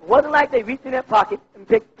together. It wasn't like they reached in their pocket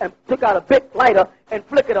and took out a big lighter and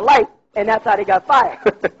flickered a light, and that's how they got fired.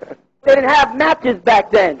 They didn't have matches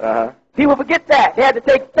back then. Uh-huh. People forget that. They had to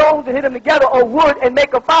take stones and hit them together or wood and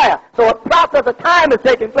make a fire. So a process of time is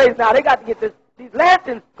taking place now. They got to get these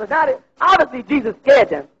lanterns, because now obviously Jesus scared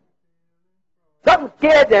them. Something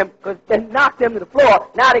scared them because they knocked them to the floor.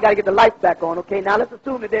 Now they got to get the lights back on. Okay, now let's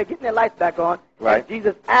assume that they're getting their lights back on. Right. And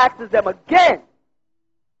Jesus asks them again.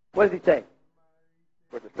 What does he say?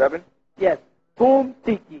 What's the 7? Yes. Whom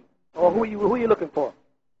seek ye? Or who are you looking for?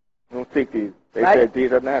 Whom seek these? They Right. said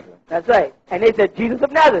Jesus of Nazareth. That's right. And they said, Jesus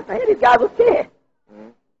of Nazareth. Now, these guys were scared. Mm-hmm.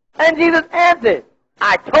 And Jesus answered,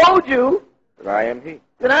 I told you That I am he.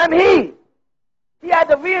 that I'm he. He had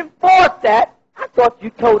to reinforce that. I thought you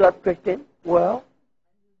told us, Christian, well,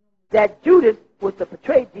 that Judas was to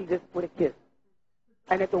betray Jesus with a kiss.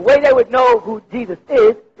 And that the way they would know who Jesus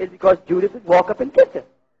is because Judas would walk up and kiss him.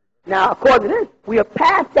 Now, according to this, we are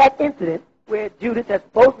past that incident where Judas had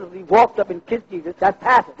supposedly walked up and kissed Jesus. That's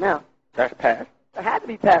past it now. That's past. It had to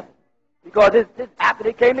be past it. Because this after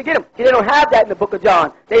they came to get him. See, they don't have that in the book of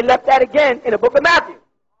John. They left that again in the book of Matthew.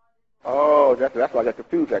 Oh, that's why I got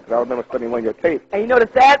confused that, because I remember studying one of your tapes. And you know the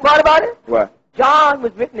sad part about it? What? John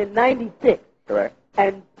was written in 96. Correct.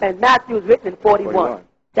 And Matthew was written in 41. 41.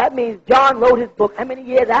 That means John wrote his book how many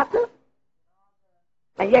years after?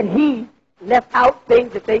 And yet he left out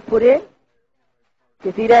things that they put in.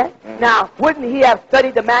 You see that? Mm-hmm. Now, wouldn't he have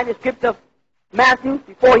studied the manuscript of Matthew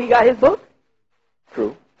before he got his book?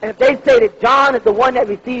 True. And if they say that John is the one that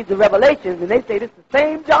received the revelations, and they say this is the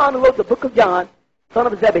same John who wrote the book of John, son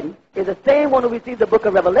of Zebedee, is the same one who received the book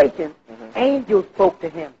of Revelation, angels spoke to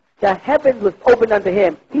him. The heavens was opened unto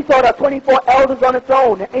him. He saw the 24 elders on the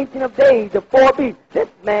throne, the Ancient of Days, the 4 beasts. This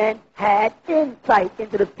man had insight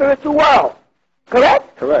into the spiritual world.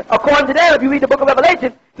 Correct? Correct. According to them, if you read the book of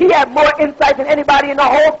Revelation, he had more insight than anybody in the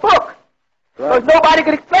whole book. Because nobody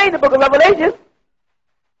could explain the book of Revelation.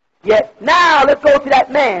 Yet now let's go to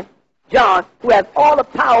that man, John, who has all the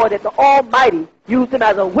power that the Almighty used him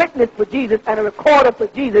as a witness for Jesus and a recorder for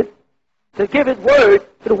Jesus to give his word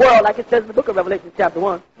to the world, like it says in the book of Revelation chapter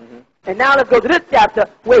 1. Mm-hmm. And now let's go to this chapter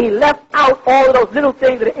where he left out all of those little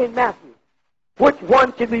things that are in Matthew. Which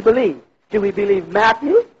one should we believe? Should we believe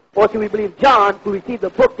Matthew or should we believe John, who received the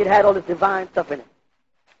book that had all this divine stuff in it?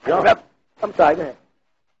 John. I'm sorry, go ahead.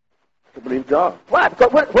 To believe John. Why?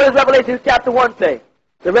 Because what does Revelation chapter 1 say?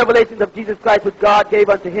 The revelations of Jesus Christ which God gave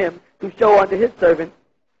unto him to show unto his servants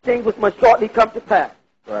things which must shortly come to pass.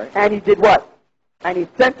 Right. And he did what? And he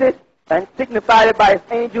sent it and signified it by his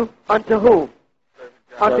angel unto whom?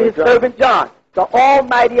 Unto his servant John. The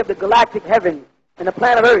Almighty of the galactic heavens and the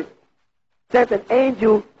planet Earth sent an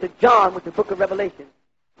angel to John with the book of Revelation.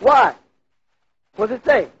 Why? What does it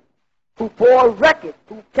say? Who bore record,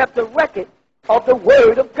 who kept a record of the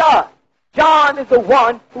Word of God. John is the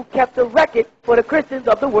one who kept a record for the Christians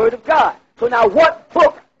of the Word of God. So now what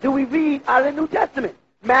book do we read out of the New Testament?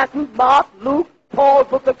 Matthew, Mark, Luke, Paul's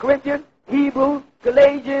book of Corinthians, Hebrews,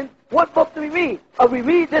 Galatians. What book do we read? Or we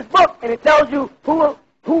read this book and it tells you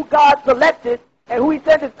who God selected and who he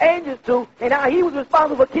sent his angels to and how he was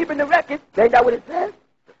responsible for keeping the record. Ain't that what it says?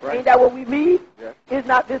 Right. Ain't that what we read? Yes. Is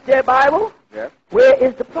not this their Bible? Yes. Where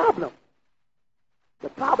is the problem? The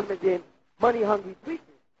problem is in money-hungry preachers,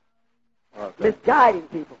 misguiding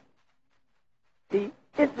people. See,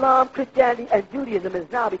 Islam, Christianity, and Judaism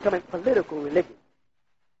is now becoming political religion.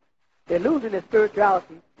 They're losing their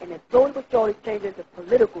spirituality, and they're slowly but surely changing into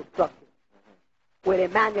political structures, where they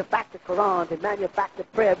manufacture Qurans, they manufacture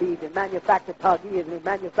prayer beads, they manufacture tagirs, and they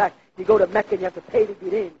manufacture. You go to Mecca and you have to pay to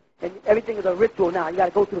get in, and everything is a ritual now. You got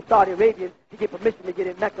to go to the Saudi Arabians to get permission to get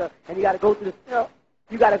in Mecca, and you got to go to the.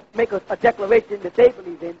 You got to make a declaration that they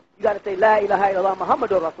believe in. You got to say, La ilaha illallah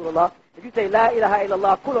Muhammadur Rasulullah. If you say, La ilaha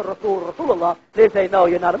illallah Kula Rasul Rasulullah, they say, no,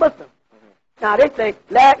 you're not a Muslim. Now they say,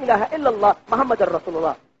 La ilaha illallah Muhammadur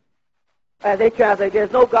Rasulullah. As they translate,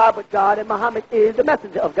 there's no God but God, and Muhammad is the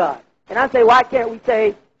messenger of God. And I say, why can't we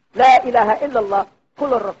say, La ilaha illallah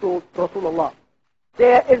Kula Rasul Rasulullah?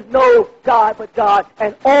 There is no God but God,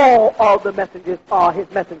 and all of the messengers are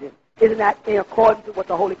his messengers. Isn't that in accordance with what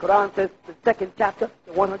the Holy Quran says, the second chapter,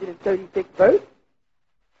 the 136th verse?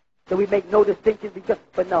 So we make no distinction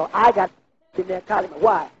but no, I got in their kalima.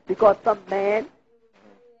 Why? Because some man,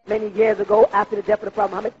 many years ago, after the death of the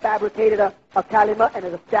Prophet Muhammad, fabricated a kalima and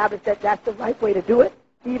has established that that's the right way to do it,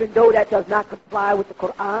 even though that does not comply with the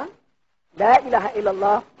Quran. La ilaha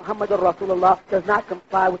illallah, Muhammadur Rasulullah does not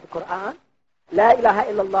comply with the Quran. La ilaha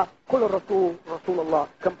illallah, Kul Rasul, Rasulullah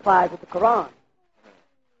complies with the Quran.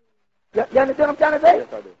 You understand what I'm trying to say? Yes,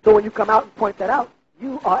 I do. So when you come out and point that out,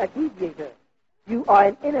 you are a deviator. You are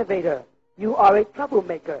an innovator. You are a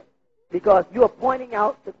troublemaker. Because you are pointing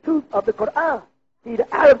out the truth of the Quran. See,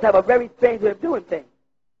 the Arabs have a very strange way of doing things.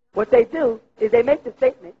 What they do is they make the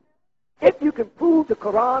statement, if you can prove the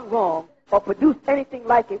Quran wrong or produce anything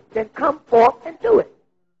like it, then come forth and do it.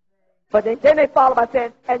 But then they follow by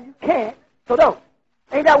saying, and you can't, so don't.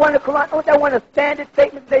 Ain't that one of the Quran, ain't that one of the standard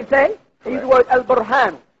statements they say? They use the word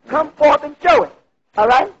al-burhan. Come forth and show it. All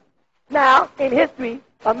right? Now, in history,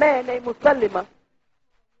 a man named Musallima,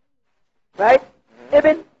 right,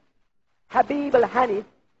 Ibn Habib al-Hanif,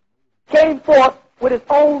 came forth with his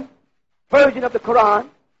own version of the Quran,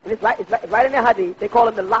 and it's right in the hadith. They call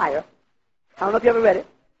him the liar. I don't know if you ever read it.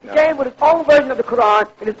 He came with his own version of the Quran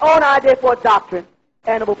and his own idea for a doctrine,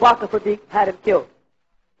 and Abu Bakr Siddiq had him killed.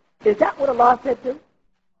 Is that what Allah said to?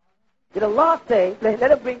 Did Allah say,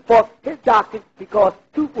 let him bring forth his doctrine because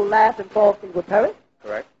truth will last and false things will perish?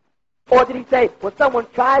 Correct. Or did he say, when someone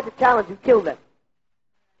tries to challenge you, kill them?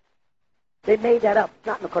 They made that up. It's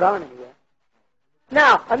not in the Quran anywhere.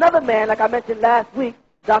 Now, another man, like I mentioned last week,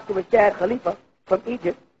 Dr. Rashad Khalifa from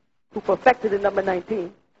Egypt, who perfected the number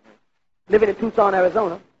 19, living in Tucson,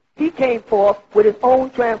 Arizona, he came forth with his own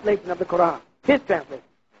translation of the Quran. His translation.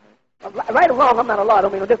 Right or wrong, I'm not Allah, I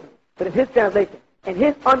don't make no difference. But it's his translation. And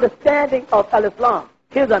his understanding of al-Islam,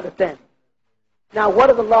 his understanding. Now, what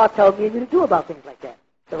does Allah tell me and you to do about things like that?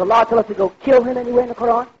 Does Allah tell us to go kill him anywhere in the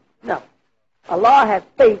Quran? No. Allah has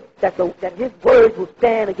faith that his words will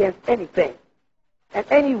stand against anything. And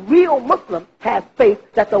any real Muslim has faith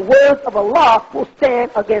that the words of Allah will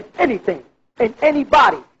stand against anything, and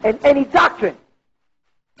anybody, and any doctrine.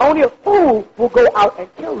 Only a fool will go out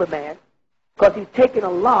and kill the man because he's taken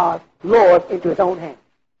Allah's laws into his own hands.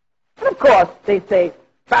 And of course, they say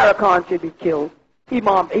Farrakhan should be killed,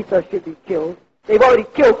 Imam Isa should be killed. They've already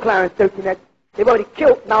killed Clarence 13X. They've already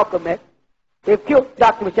killed Malcolm X. They've killed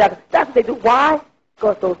Dr. Mashaka. That's what they do. Why?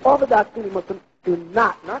 Because those Orthodox Sunni Muslims do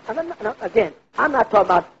not. Again, I'm not talking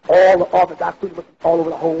about all the Orthodox Sunni Muslims all over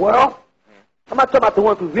the whole world. I'm not talking about the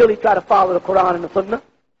ones who really try to follow the Quran and the Sunnah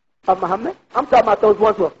of Muhammad. I'm talking about those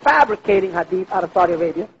ones who are fabricating hadith out of Saudi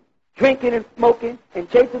Arabia, drinking and smoking and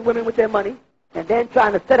chasing women with their money, and then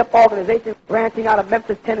trying to set up organizations branching out of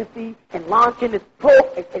Memphis, Tennessee, and launching this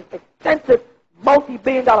extensive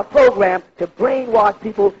multi-billion-dollar program to brainwash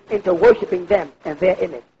people into worshiping them and their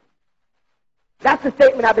image. That's the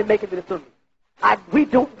statement I've been making to the Sunnis. We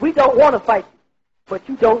don't want to fight you, but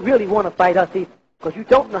you don't really want to fight us either, because you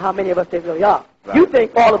don't know how many of us there really are. Right. You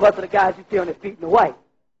think all of us are the guys you see on the street in the white.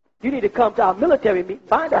 You need to come to our military meeting and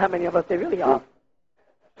find out how many of us there really are.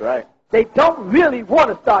 That's right. They don't really want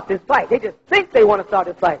to start this fight. They just think they want to start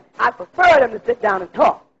this fight. I prefer them to sit down and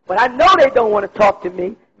talk, but I know they don't want to talk to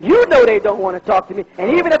me. You know they don't want to talk to me.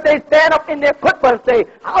 And even if they stand up in their khutbah and say,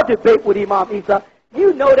 I'll debate with Imam Isa,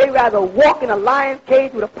 you know they'd rather walk in a lion's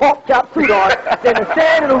cage with a pork chop suit on than to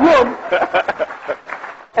stand in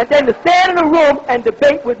a room and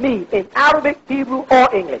debate with me in Arabic, Hebrew,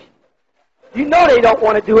 or English. You know they don't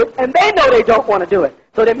want to do it, and they know they don't want to do it.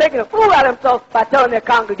 So they're making a fool out of themselves by telling their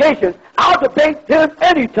congregation, I'll debate him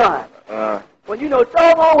anytime. When you know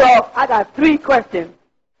so well, I got 3 questions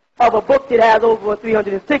of a book that has over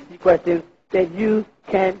 360 questions that you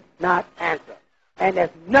cannot answer. And there's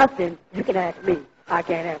nothing you can ask me I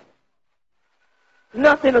can't answer.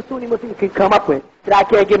 Nothing a Sunni Muslim can come up with that I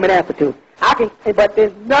can't give him an answer to. But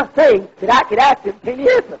there's nothing that I can ask him, can he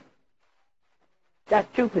answer?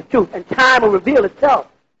 That's truth is truth, and time will reveal itself.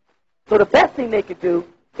 So the best thing they could do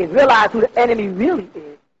is realize who the enemy really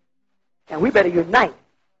is, and we better unite.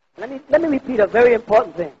 Let me repeat a very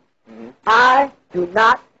important thing. I do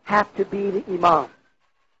not have to be the imam.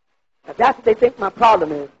 If that's what they think my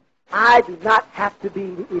problem is, I do not have to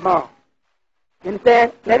be the imam. You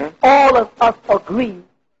understand? Let all of us agree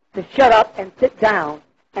to shut up and sit down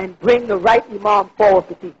and bring the right imam forward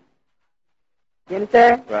to teach. You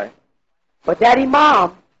understand? Right. But that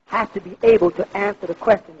imam has to be able to answer the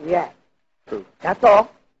questions we ask. True. That's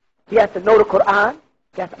all. He has to know the Quran.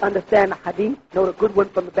 He has to understand the hadith, know the good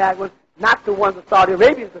ones from the bad ones, not the ones the Saudi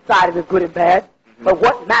Arabians decided is good and bad, but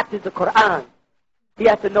what matches the Quran. He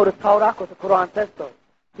has to know the Torah because the Quran says so.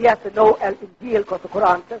 he has to know Al-Injil because the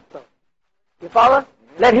Quran says so. You follow?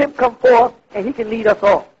 Let him come forth, and he can lead us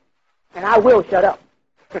all. And I will shut up.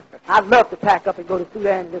 I'd love to pack up and go to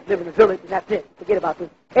Sudan and just live in a village, and that's it. Forget about this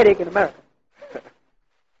headache in America.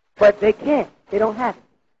 But they can't. They don't have it.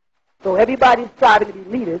 So everybody's striving to be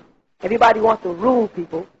leaders. Everybody wants to rule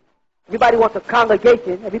people. Everybody wants a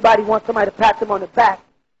congregation. Everybody wants somebody to pat them on the back,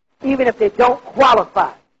 even if they don't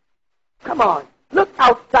qualify. Come on. Look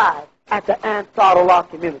outside at the Ansar-Allah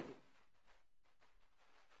community.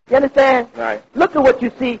 You understand? Right. Look at what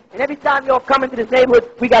you see, and every time y'all come into this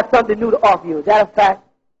neighborhood, we got something new to offer you. Is that a fact?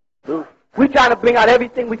 True. We're trying to bring out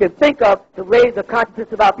everything we can think of to raise the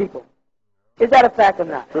consciousness of our people. Is that a fact or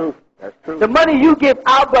not? True. That's true. The money you give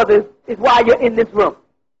our brothers is why you're in this room.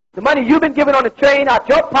 The money you've been given on the train out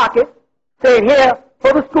your pocket, saying here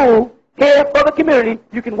for the school, here for the community.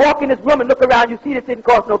 You can walk in this room and look around. You see this didn't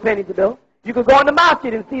cost no penny to build. You can go in the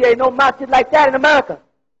masjid and see there ain't no masjid like that in America.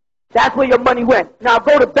 That's where your money went. Now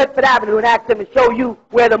go to Bedford Avenue and ask them to show you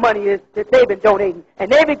where the money is that they've been donating.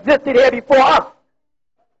 And they've existed here before us.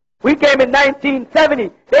 We came in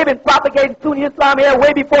 1970. They've been propagating Sunni Islam here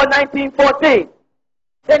way before 1914.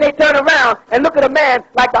 Then they turn around and look at a man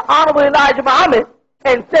like the Honorable Elijah Muhammad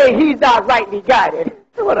and say he's not rightly guided.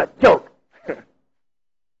 What a joke.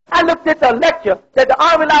 I looked at the lecture that the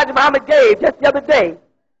Honorable Elijah Muhammad gave just the other day,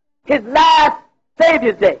 his last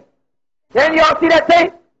Savior's Day. Did y'all see that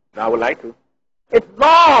tape? I would like to. It's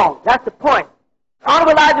long. That's the point.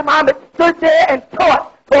 Honorable Elijah Muhammad stood there and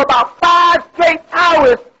taught for about 5 straight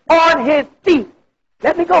hours on his feet.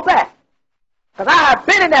 Let me go back. Because I have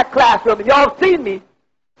been in that classroom, and y'all have seen me,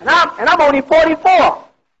 and I'm only 44.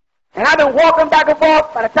 And I've been walking back and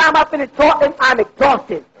forth. By the time I finish talking, I'm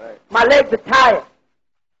exhausted. Right. My legs are tired.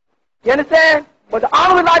 You understand? But the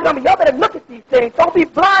Honorable Elijah Muhammad, y'all better look at these things. Don't be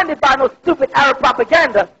blinded by no stupid Arab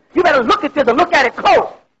propaganda. You better look at this and look at it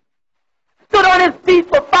close. Stood on his feet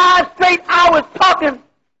for 5 straight hours talking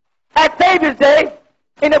at Savior's Day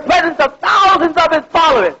in the presence of thousands of his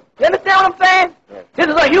followers. You understand what I'm saying? Yes. This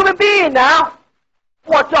is a human being now. I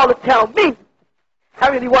want y'all to tell me. I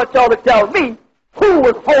really want y'all to tell me who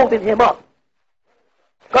was holding him up.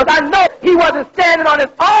 Because I know he wasn't standing on his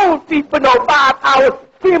own feet for no 5 hours,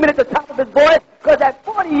 screaming at the top of his voice. Because at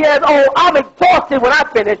 40 years old, I'm exhausted when I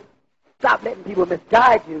finish. Stop letting people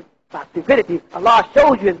misguide you by stupidity. Allah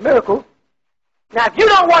shows you his miracles. Now, if you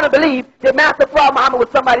don't want to believe that Master Prophet Muhammad was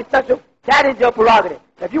somebody special, that is your prerogative.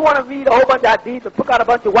 If you want to read a whole bunch of hadiths and pick out a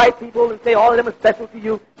bunch of white people and say all of them are special to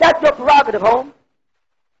you, that's your prerogative, Holmes.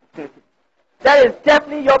 That is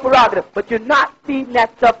definitely your prerogative. But you're not feeding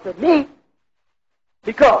that stuff to me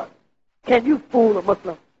because can you fool a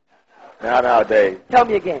Muslim? Not nowadays. Tell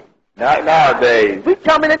me again. Not nowadays. We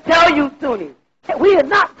come in and tell you, Sunnis, that we are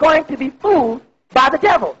not going to be fooled by the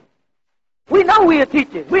devil. We know we are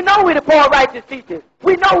teachers. We know we're the poor righteous teachers.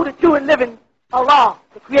 We know who the true and living Allah,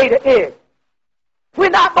 the Creator, is. We're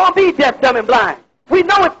not going to be deaf, dumb, and blind. We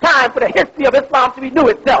know it's time for the history of Islam to renew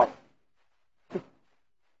itself.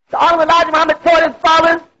 The Honorable Elijah Muhammad taught his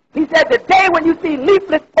followers, he said, the day when you see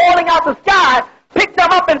leaflets falling out the sky, pick them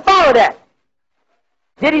up and follow that.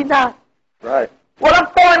 Did he not? Right. Well, I'm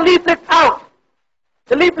throwing leaflets out.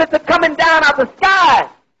 The leaflets are coming down out the sky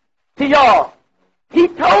to y'all. He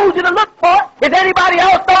told you to look for it. Is anybody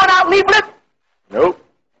else throwing out leaflets? Nope.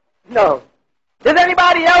 No. Is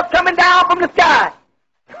anybody else coming down from the sky?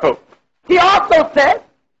 Nope. He also said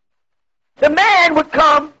the man would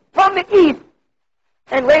come from the east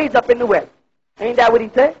and raise up in the west. Ain't that what he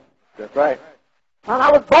said? That's right. Well,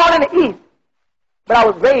 I was born in the east, but I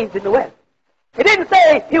was raised in the west. It didn't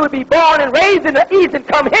say he would be born and raised in the east and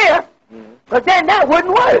come here, because then that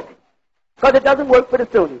wouldn't work. Because it doesn't work for the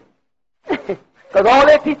Sunnis. Because all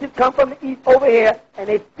their teachers come from the east over here, and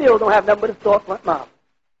they still don't have nothing but a storefront mouth.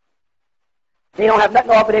 They don't have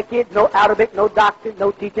nothing to offer their kids, no Arabic, no doctrine,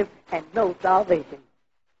 no teaching, and no salvation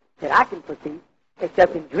that I can foresee,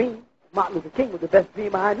 except in dreams. Martin Luther King was the best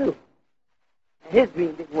dreamer I knew. And his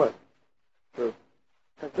dream didn't work. True.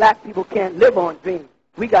 Because black people can't live on dreams.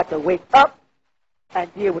 We got to wake up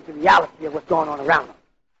and deal with the reality of what's going on around us.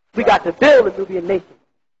 We got to build a Nubian nation.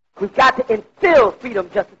 We've got to instill freedom,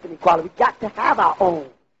 justice, and equality. We've got to have our own,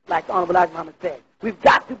 like the Honorable Elijah Muhammad said. We've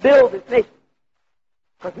got to build this nation.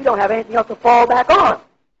 Because we don't have anything else to fall back on.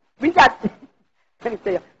 We got to, let me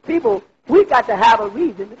say, people, we got to have a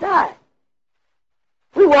reason to die.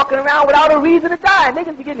 We walking around without a reason to die.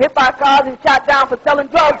 Niggas be getting hit by cars and shot down for selling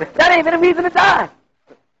drugs. That ain't even a reason to die.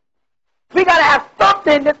 We got to have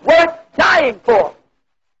something that's worth dying for.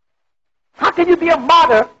 How can you be a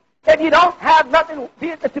martyr if you don't have nothing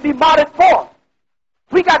to be martyred for?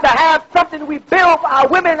 We got to have something we build for our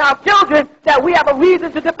women and our children that we have a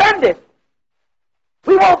reason to defend it.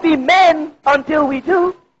 We won't be men until we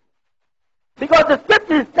do. Because the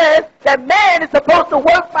scripture says that man is supposed to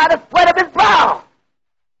work by the sweat of his brow.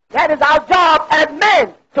 That is our job as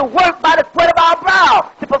men, to work by the sweat of our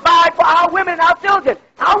brow, to provide for our women and our children.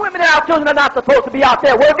 Our women and our children are not supposed to be out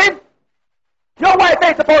there working. Your wife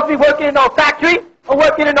ain't supposed to be working in no factory or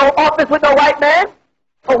working in no office with no white man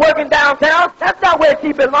or working downtown. That's not where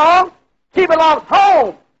she belongs. She belongs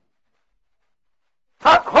home.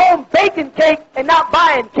 Home baking cake and not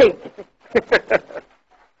buying cake.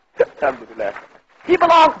 She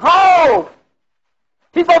belongs home.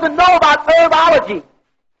 She's supposed to know about herbology.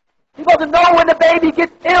 She's supposed to know when the baby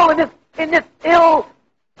gets ill in this ill,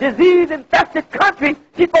 disease-infested country.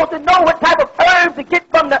 She's supposed to know what type of herbs to get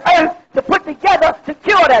from the earth to put together to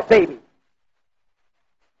cure that baby.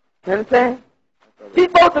 You understand? She's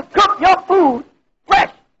supposed to cook your food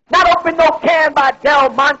fresh, not open no can by Del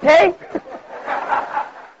Monte.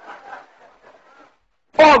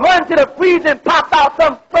 Or run to the freezer and pop out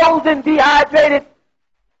some frozen, dehydrated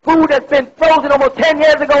food that's been frozen almost 10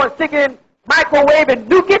 years ago and stick it in microwave and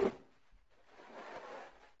nuke it.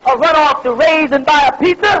 Or run off to Ray's and buy a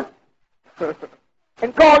pizza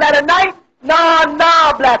and call that a night?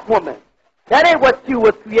 Nah, black woman. That ain't what you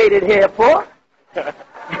was created here for.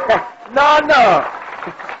 No.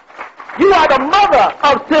 You are the mother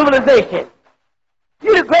of civilization.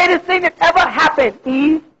 You're the greatest thing that ever happened,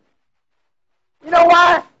 Eve. You know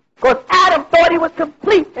why? Because Adam thought he was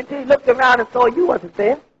complete until he looked around and saw you wasn't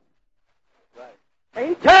there. Right. And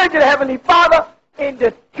he turned to the Heavenly Father in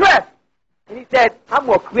distress. And he said, I'm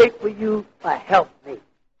going to create for you a helpmate.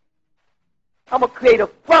 I'm going to create a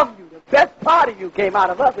from you. The best part of you came out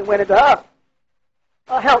of us and went into us.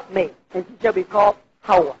 A helpmate. And she shall be called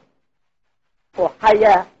Hawa. Or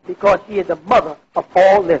Haya, because she is the mother of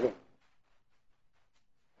all living.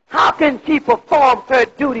 How can she perform her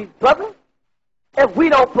duties, brother, if we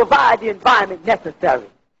don't provide the environment necessary?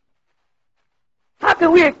 How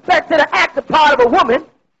can we expect her to act the part of a woman,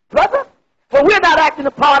 brother, when we're not acting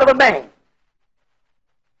the part of a man?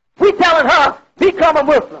 We telling her, become a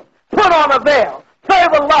Muslim, put on a veil,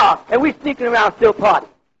 serve Allah, and we sneaking around still partying,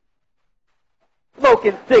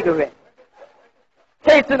 smoking cigarettes,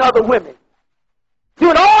 chasing other women,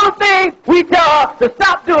 doing all the things we tell her to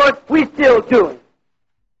stop doing, we still doing.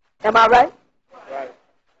 Am I right? Right.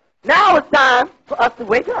 Now it's time for us to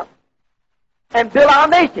wake up and build our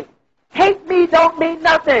nation. Hate me don't mean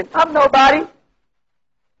nothing. I'm nobody.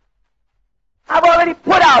 I've already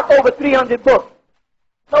put out over 300 books.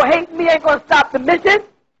 So hate me ain't going to stop the mission.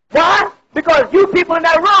 Why? Because you people in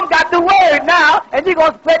that room got the word now, and you're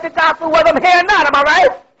going to spread the gospel whether I'm here or not. Am I right?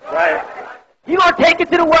 Right. You're going to take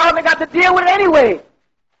it to the world and got to deal with it anyway.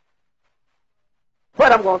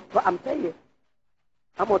 But I'm telling you,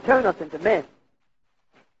 I'm going to turn us into men.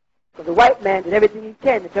 Because the white man did everything he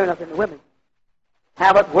can to turn us into women.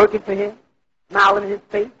 Have us working for him, smiling in his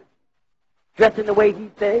face, dressing the way he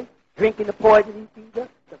says, drinking the poison he feeds us,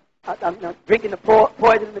 drinking the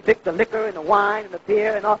poison and the liquor and the wine and the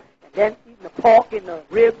beer and all, and then eating the pork and the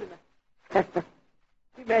ribs and the...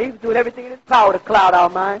 See, man, he was doing everything in his power to cloud our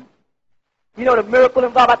minds. You know the miracle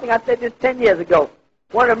involved, I think I said this 10 years ago.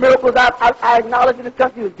 One of the miracles I acknowledged in this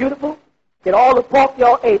country was beautiful. That all the pork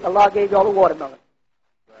y'all ate, Allah gave y'all the watermelon.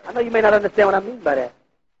 I know you may not understand what I mean by that.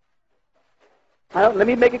 Let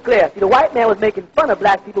me make it clear. See, the white man was making fun of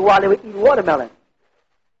black people while they were eating watermelon.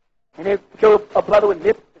 And they show a brother with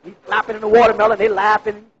lips, he's slapping in the watermelon, they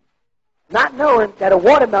laughing, not knowing that a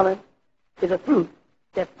watermelon is a fruit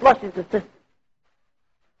that flushes the system.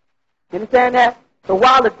 You understand that? So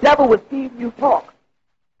while the devil was feeding you pork,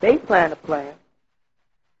 they planned a plan,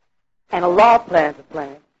 and Allah plans a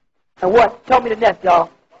plan. And what? Tell me the next, y'all.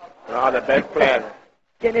 The best plan.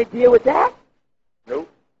 Can they deal with that? Nope.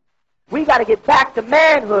 We got to get back to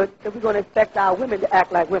manhood if we're going to expect our women to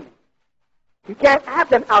act like women. You can't have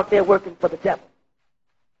them out there working for the devil.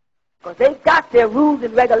 Because they've got their rules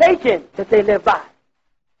and regulations that they live by.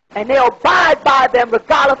 And they'll abide by them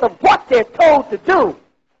regardless of what they're told to do.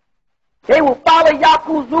 They will follow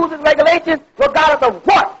Yaku's rules and regulations regardless of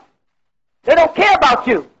what. They don't care about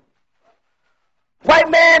you.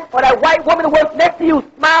 White man or that white woman who works next to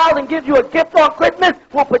you, smiles and gives you a gift on Christmas,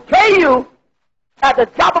 will portray you at the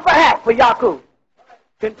drop of a hat for Yaku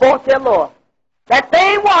to enforce their law. That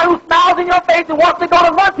same one who smiles in your face and wants to go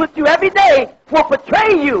to lunch with you every day will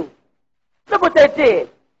portray you. Look what they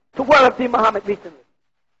did to World War Muhammad recently.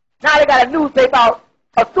 Now they got a newspaper out,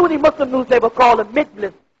 a Sunni Muslim newspaper called the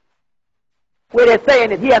Mijlis, where they're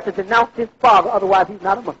saying that he has to denounce his father, otherwise he's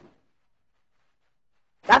not a Muslim.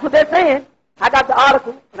 That's what they're saying. I got the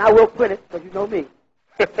article, and I will print it, because you know me.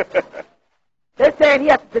 They're saying he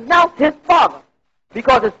has to denounce his father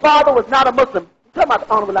because his father was not a Muslim. I'm talking about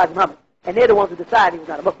the Honorable Elijah Muhammad. And they're the ones who decided he was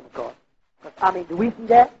not a Muslim, of course. I mean, do we see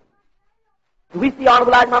that? Do we see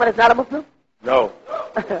Honorable Elijah Muhammad as not a Muslim? No.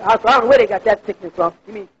 I don't know where they got that sickness from.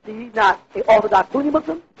 You mean, see, he's not an Orthodox Sunni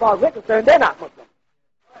Muslim? As far as we're concerned, they're not Muslim.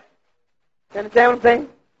 You understand what I'm saying?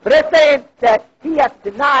 But they're saying that he has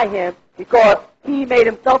to deny him because he made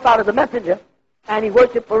himself out as a messenger and he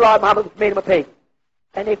worshipped Farad Muhammad, which made him a pagan.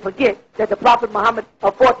 And they forget that the Prophet Muhammad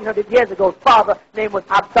of 1400 years ago's father name was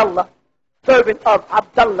Abdullah, servant of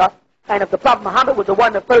Abdullah. And if the Prophet Muhammad was the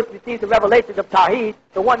one that first received the revelations of Tawheed,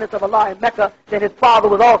 the oneness of Allah in Mecca, then his father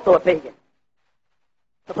was also a pagan.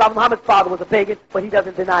 The Prophet Muhammad's father was a pagan, but he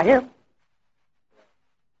doesn't deny him.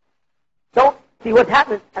 Don't see what's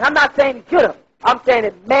happening. And I'm not saying he should have. I'm saying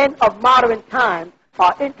that men of modern times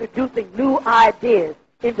are introducing new ideas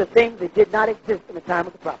into things that did not exist in the time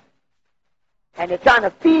of the Prophet. And they're trying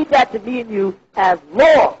to feed that to me and you as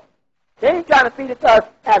law. They ain't trying to feed it to us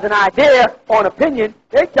as an idea or an opinion.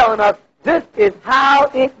 They're telling us this is how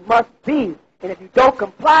it must be. And if you don't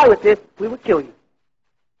comply with this, we will kill you.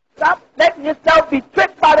 Stop letting yourself be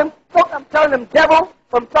tricked by them folks. I'm telling them, devils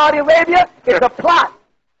from Saudi Arabia, it's a plot.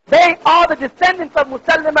 They are the descendants of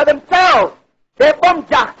Musallima themselves. They're from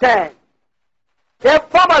Jahtan. They're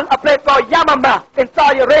from a place called Yamama in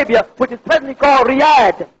Saudi Arabia, which is presently called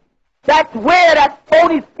Riyadh. That's where that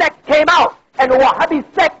phony sect came out. And the Wahhabi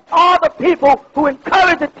sect are the people who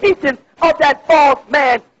encourage the teachings of that false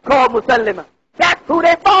man called Musallima. That's who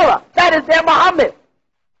they follow. That is their Muhammad.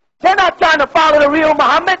 They're not trying to follow the real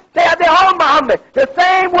Muhammad. They have their own Muhammad. The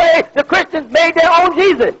same way the Christians made their own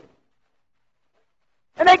Jesus.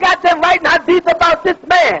 And they got them writing hadith about this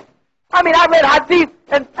man. I mean, I read hadith,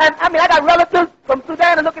 and I mean, I got relatives from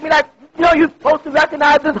Sudan that look at me like, you know, you're supposed to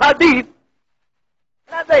recognize this hadith.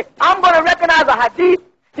 And I say, I'm going to recognize a hadith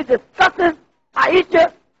that discusses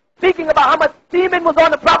Aisha speaking about how much semen was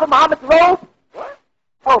on the Prophet Muhammad's robe. What?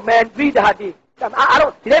 Oh, man, read the hadith. I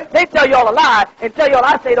don't, they tell y'all a lie and tell y'all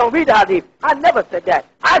I say don't read the hadith. I never said that.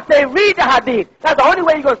 I say read the hadith. That's the only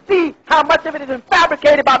way you're going to see how much of it has been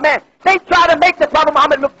fabricated by man. They try to make the Prophet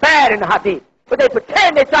Muhammad look bad in the hadith. But they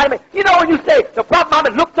pretend they try to make, you know, when you say the Prophet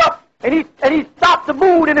Muhammad looked up and he stopped the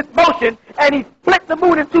moon in its motion and he split the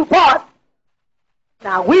moon in two parts.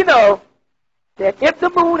 Now we know that if the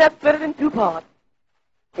moon had split it in two parts,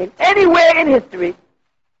 in anywhere in history,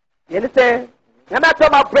 you understand? And I'm not talking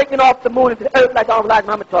about breaking off the moon into the earth like Honorable Elijah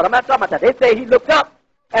Muhammad taught. I'm not talking about that. They say he looked up,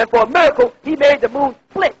 and for a miracle, he made the moon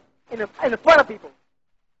split in the front of people.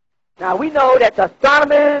 Now, we know that the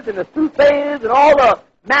astronomers and the soothsayers and all the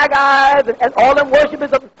Magi's and all them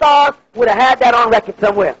worshippers of the stars would have had that on record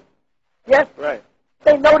somewhere. Yes? Right.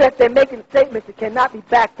 They know that they're making statements that cannot be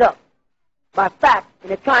backed up by fact, and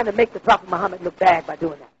they're trying to make the Prophet Muhammad look bad by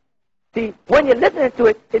doing that. See, when you're listening to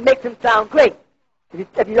it, it makes him sound great.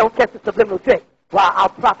 If you don't catch the subliminal trick. Wow, our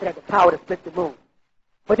prophet had the power to split the moon.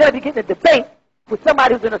 But then if you get in a debate with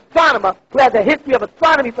somebody who's an astronomer who has a history of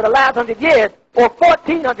astronomy for the last 100 years or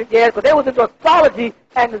 1,400 years, because they was into astrology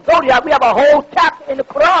and the zodiac, we have a whole chapter in the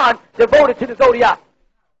Quran devoted to the zodiac.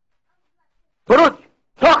 Buruj,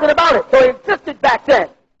 talking about it. So it existed back then.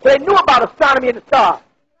 So they knew about astronomy and the stars.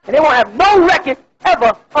 And they won't have no record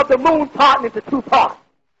ever of the moon parting into two parts.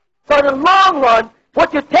 So in the long run,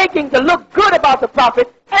 what you're taking to look good about the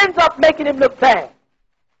prophet ends up making him look bad.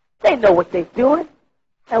 They know what they're doing,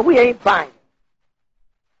 and we ain't buying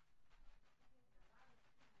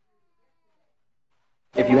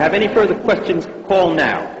it. If you have any further questions, call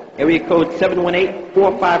now. Area code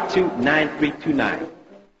 718-452-9329.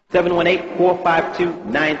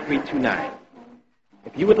 718-452-9329.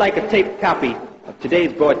 If you would like a taped copy of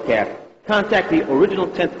today's broadcast, contact the original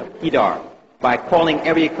tent of Kedar by calling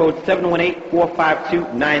area code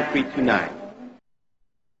 718-452-9329.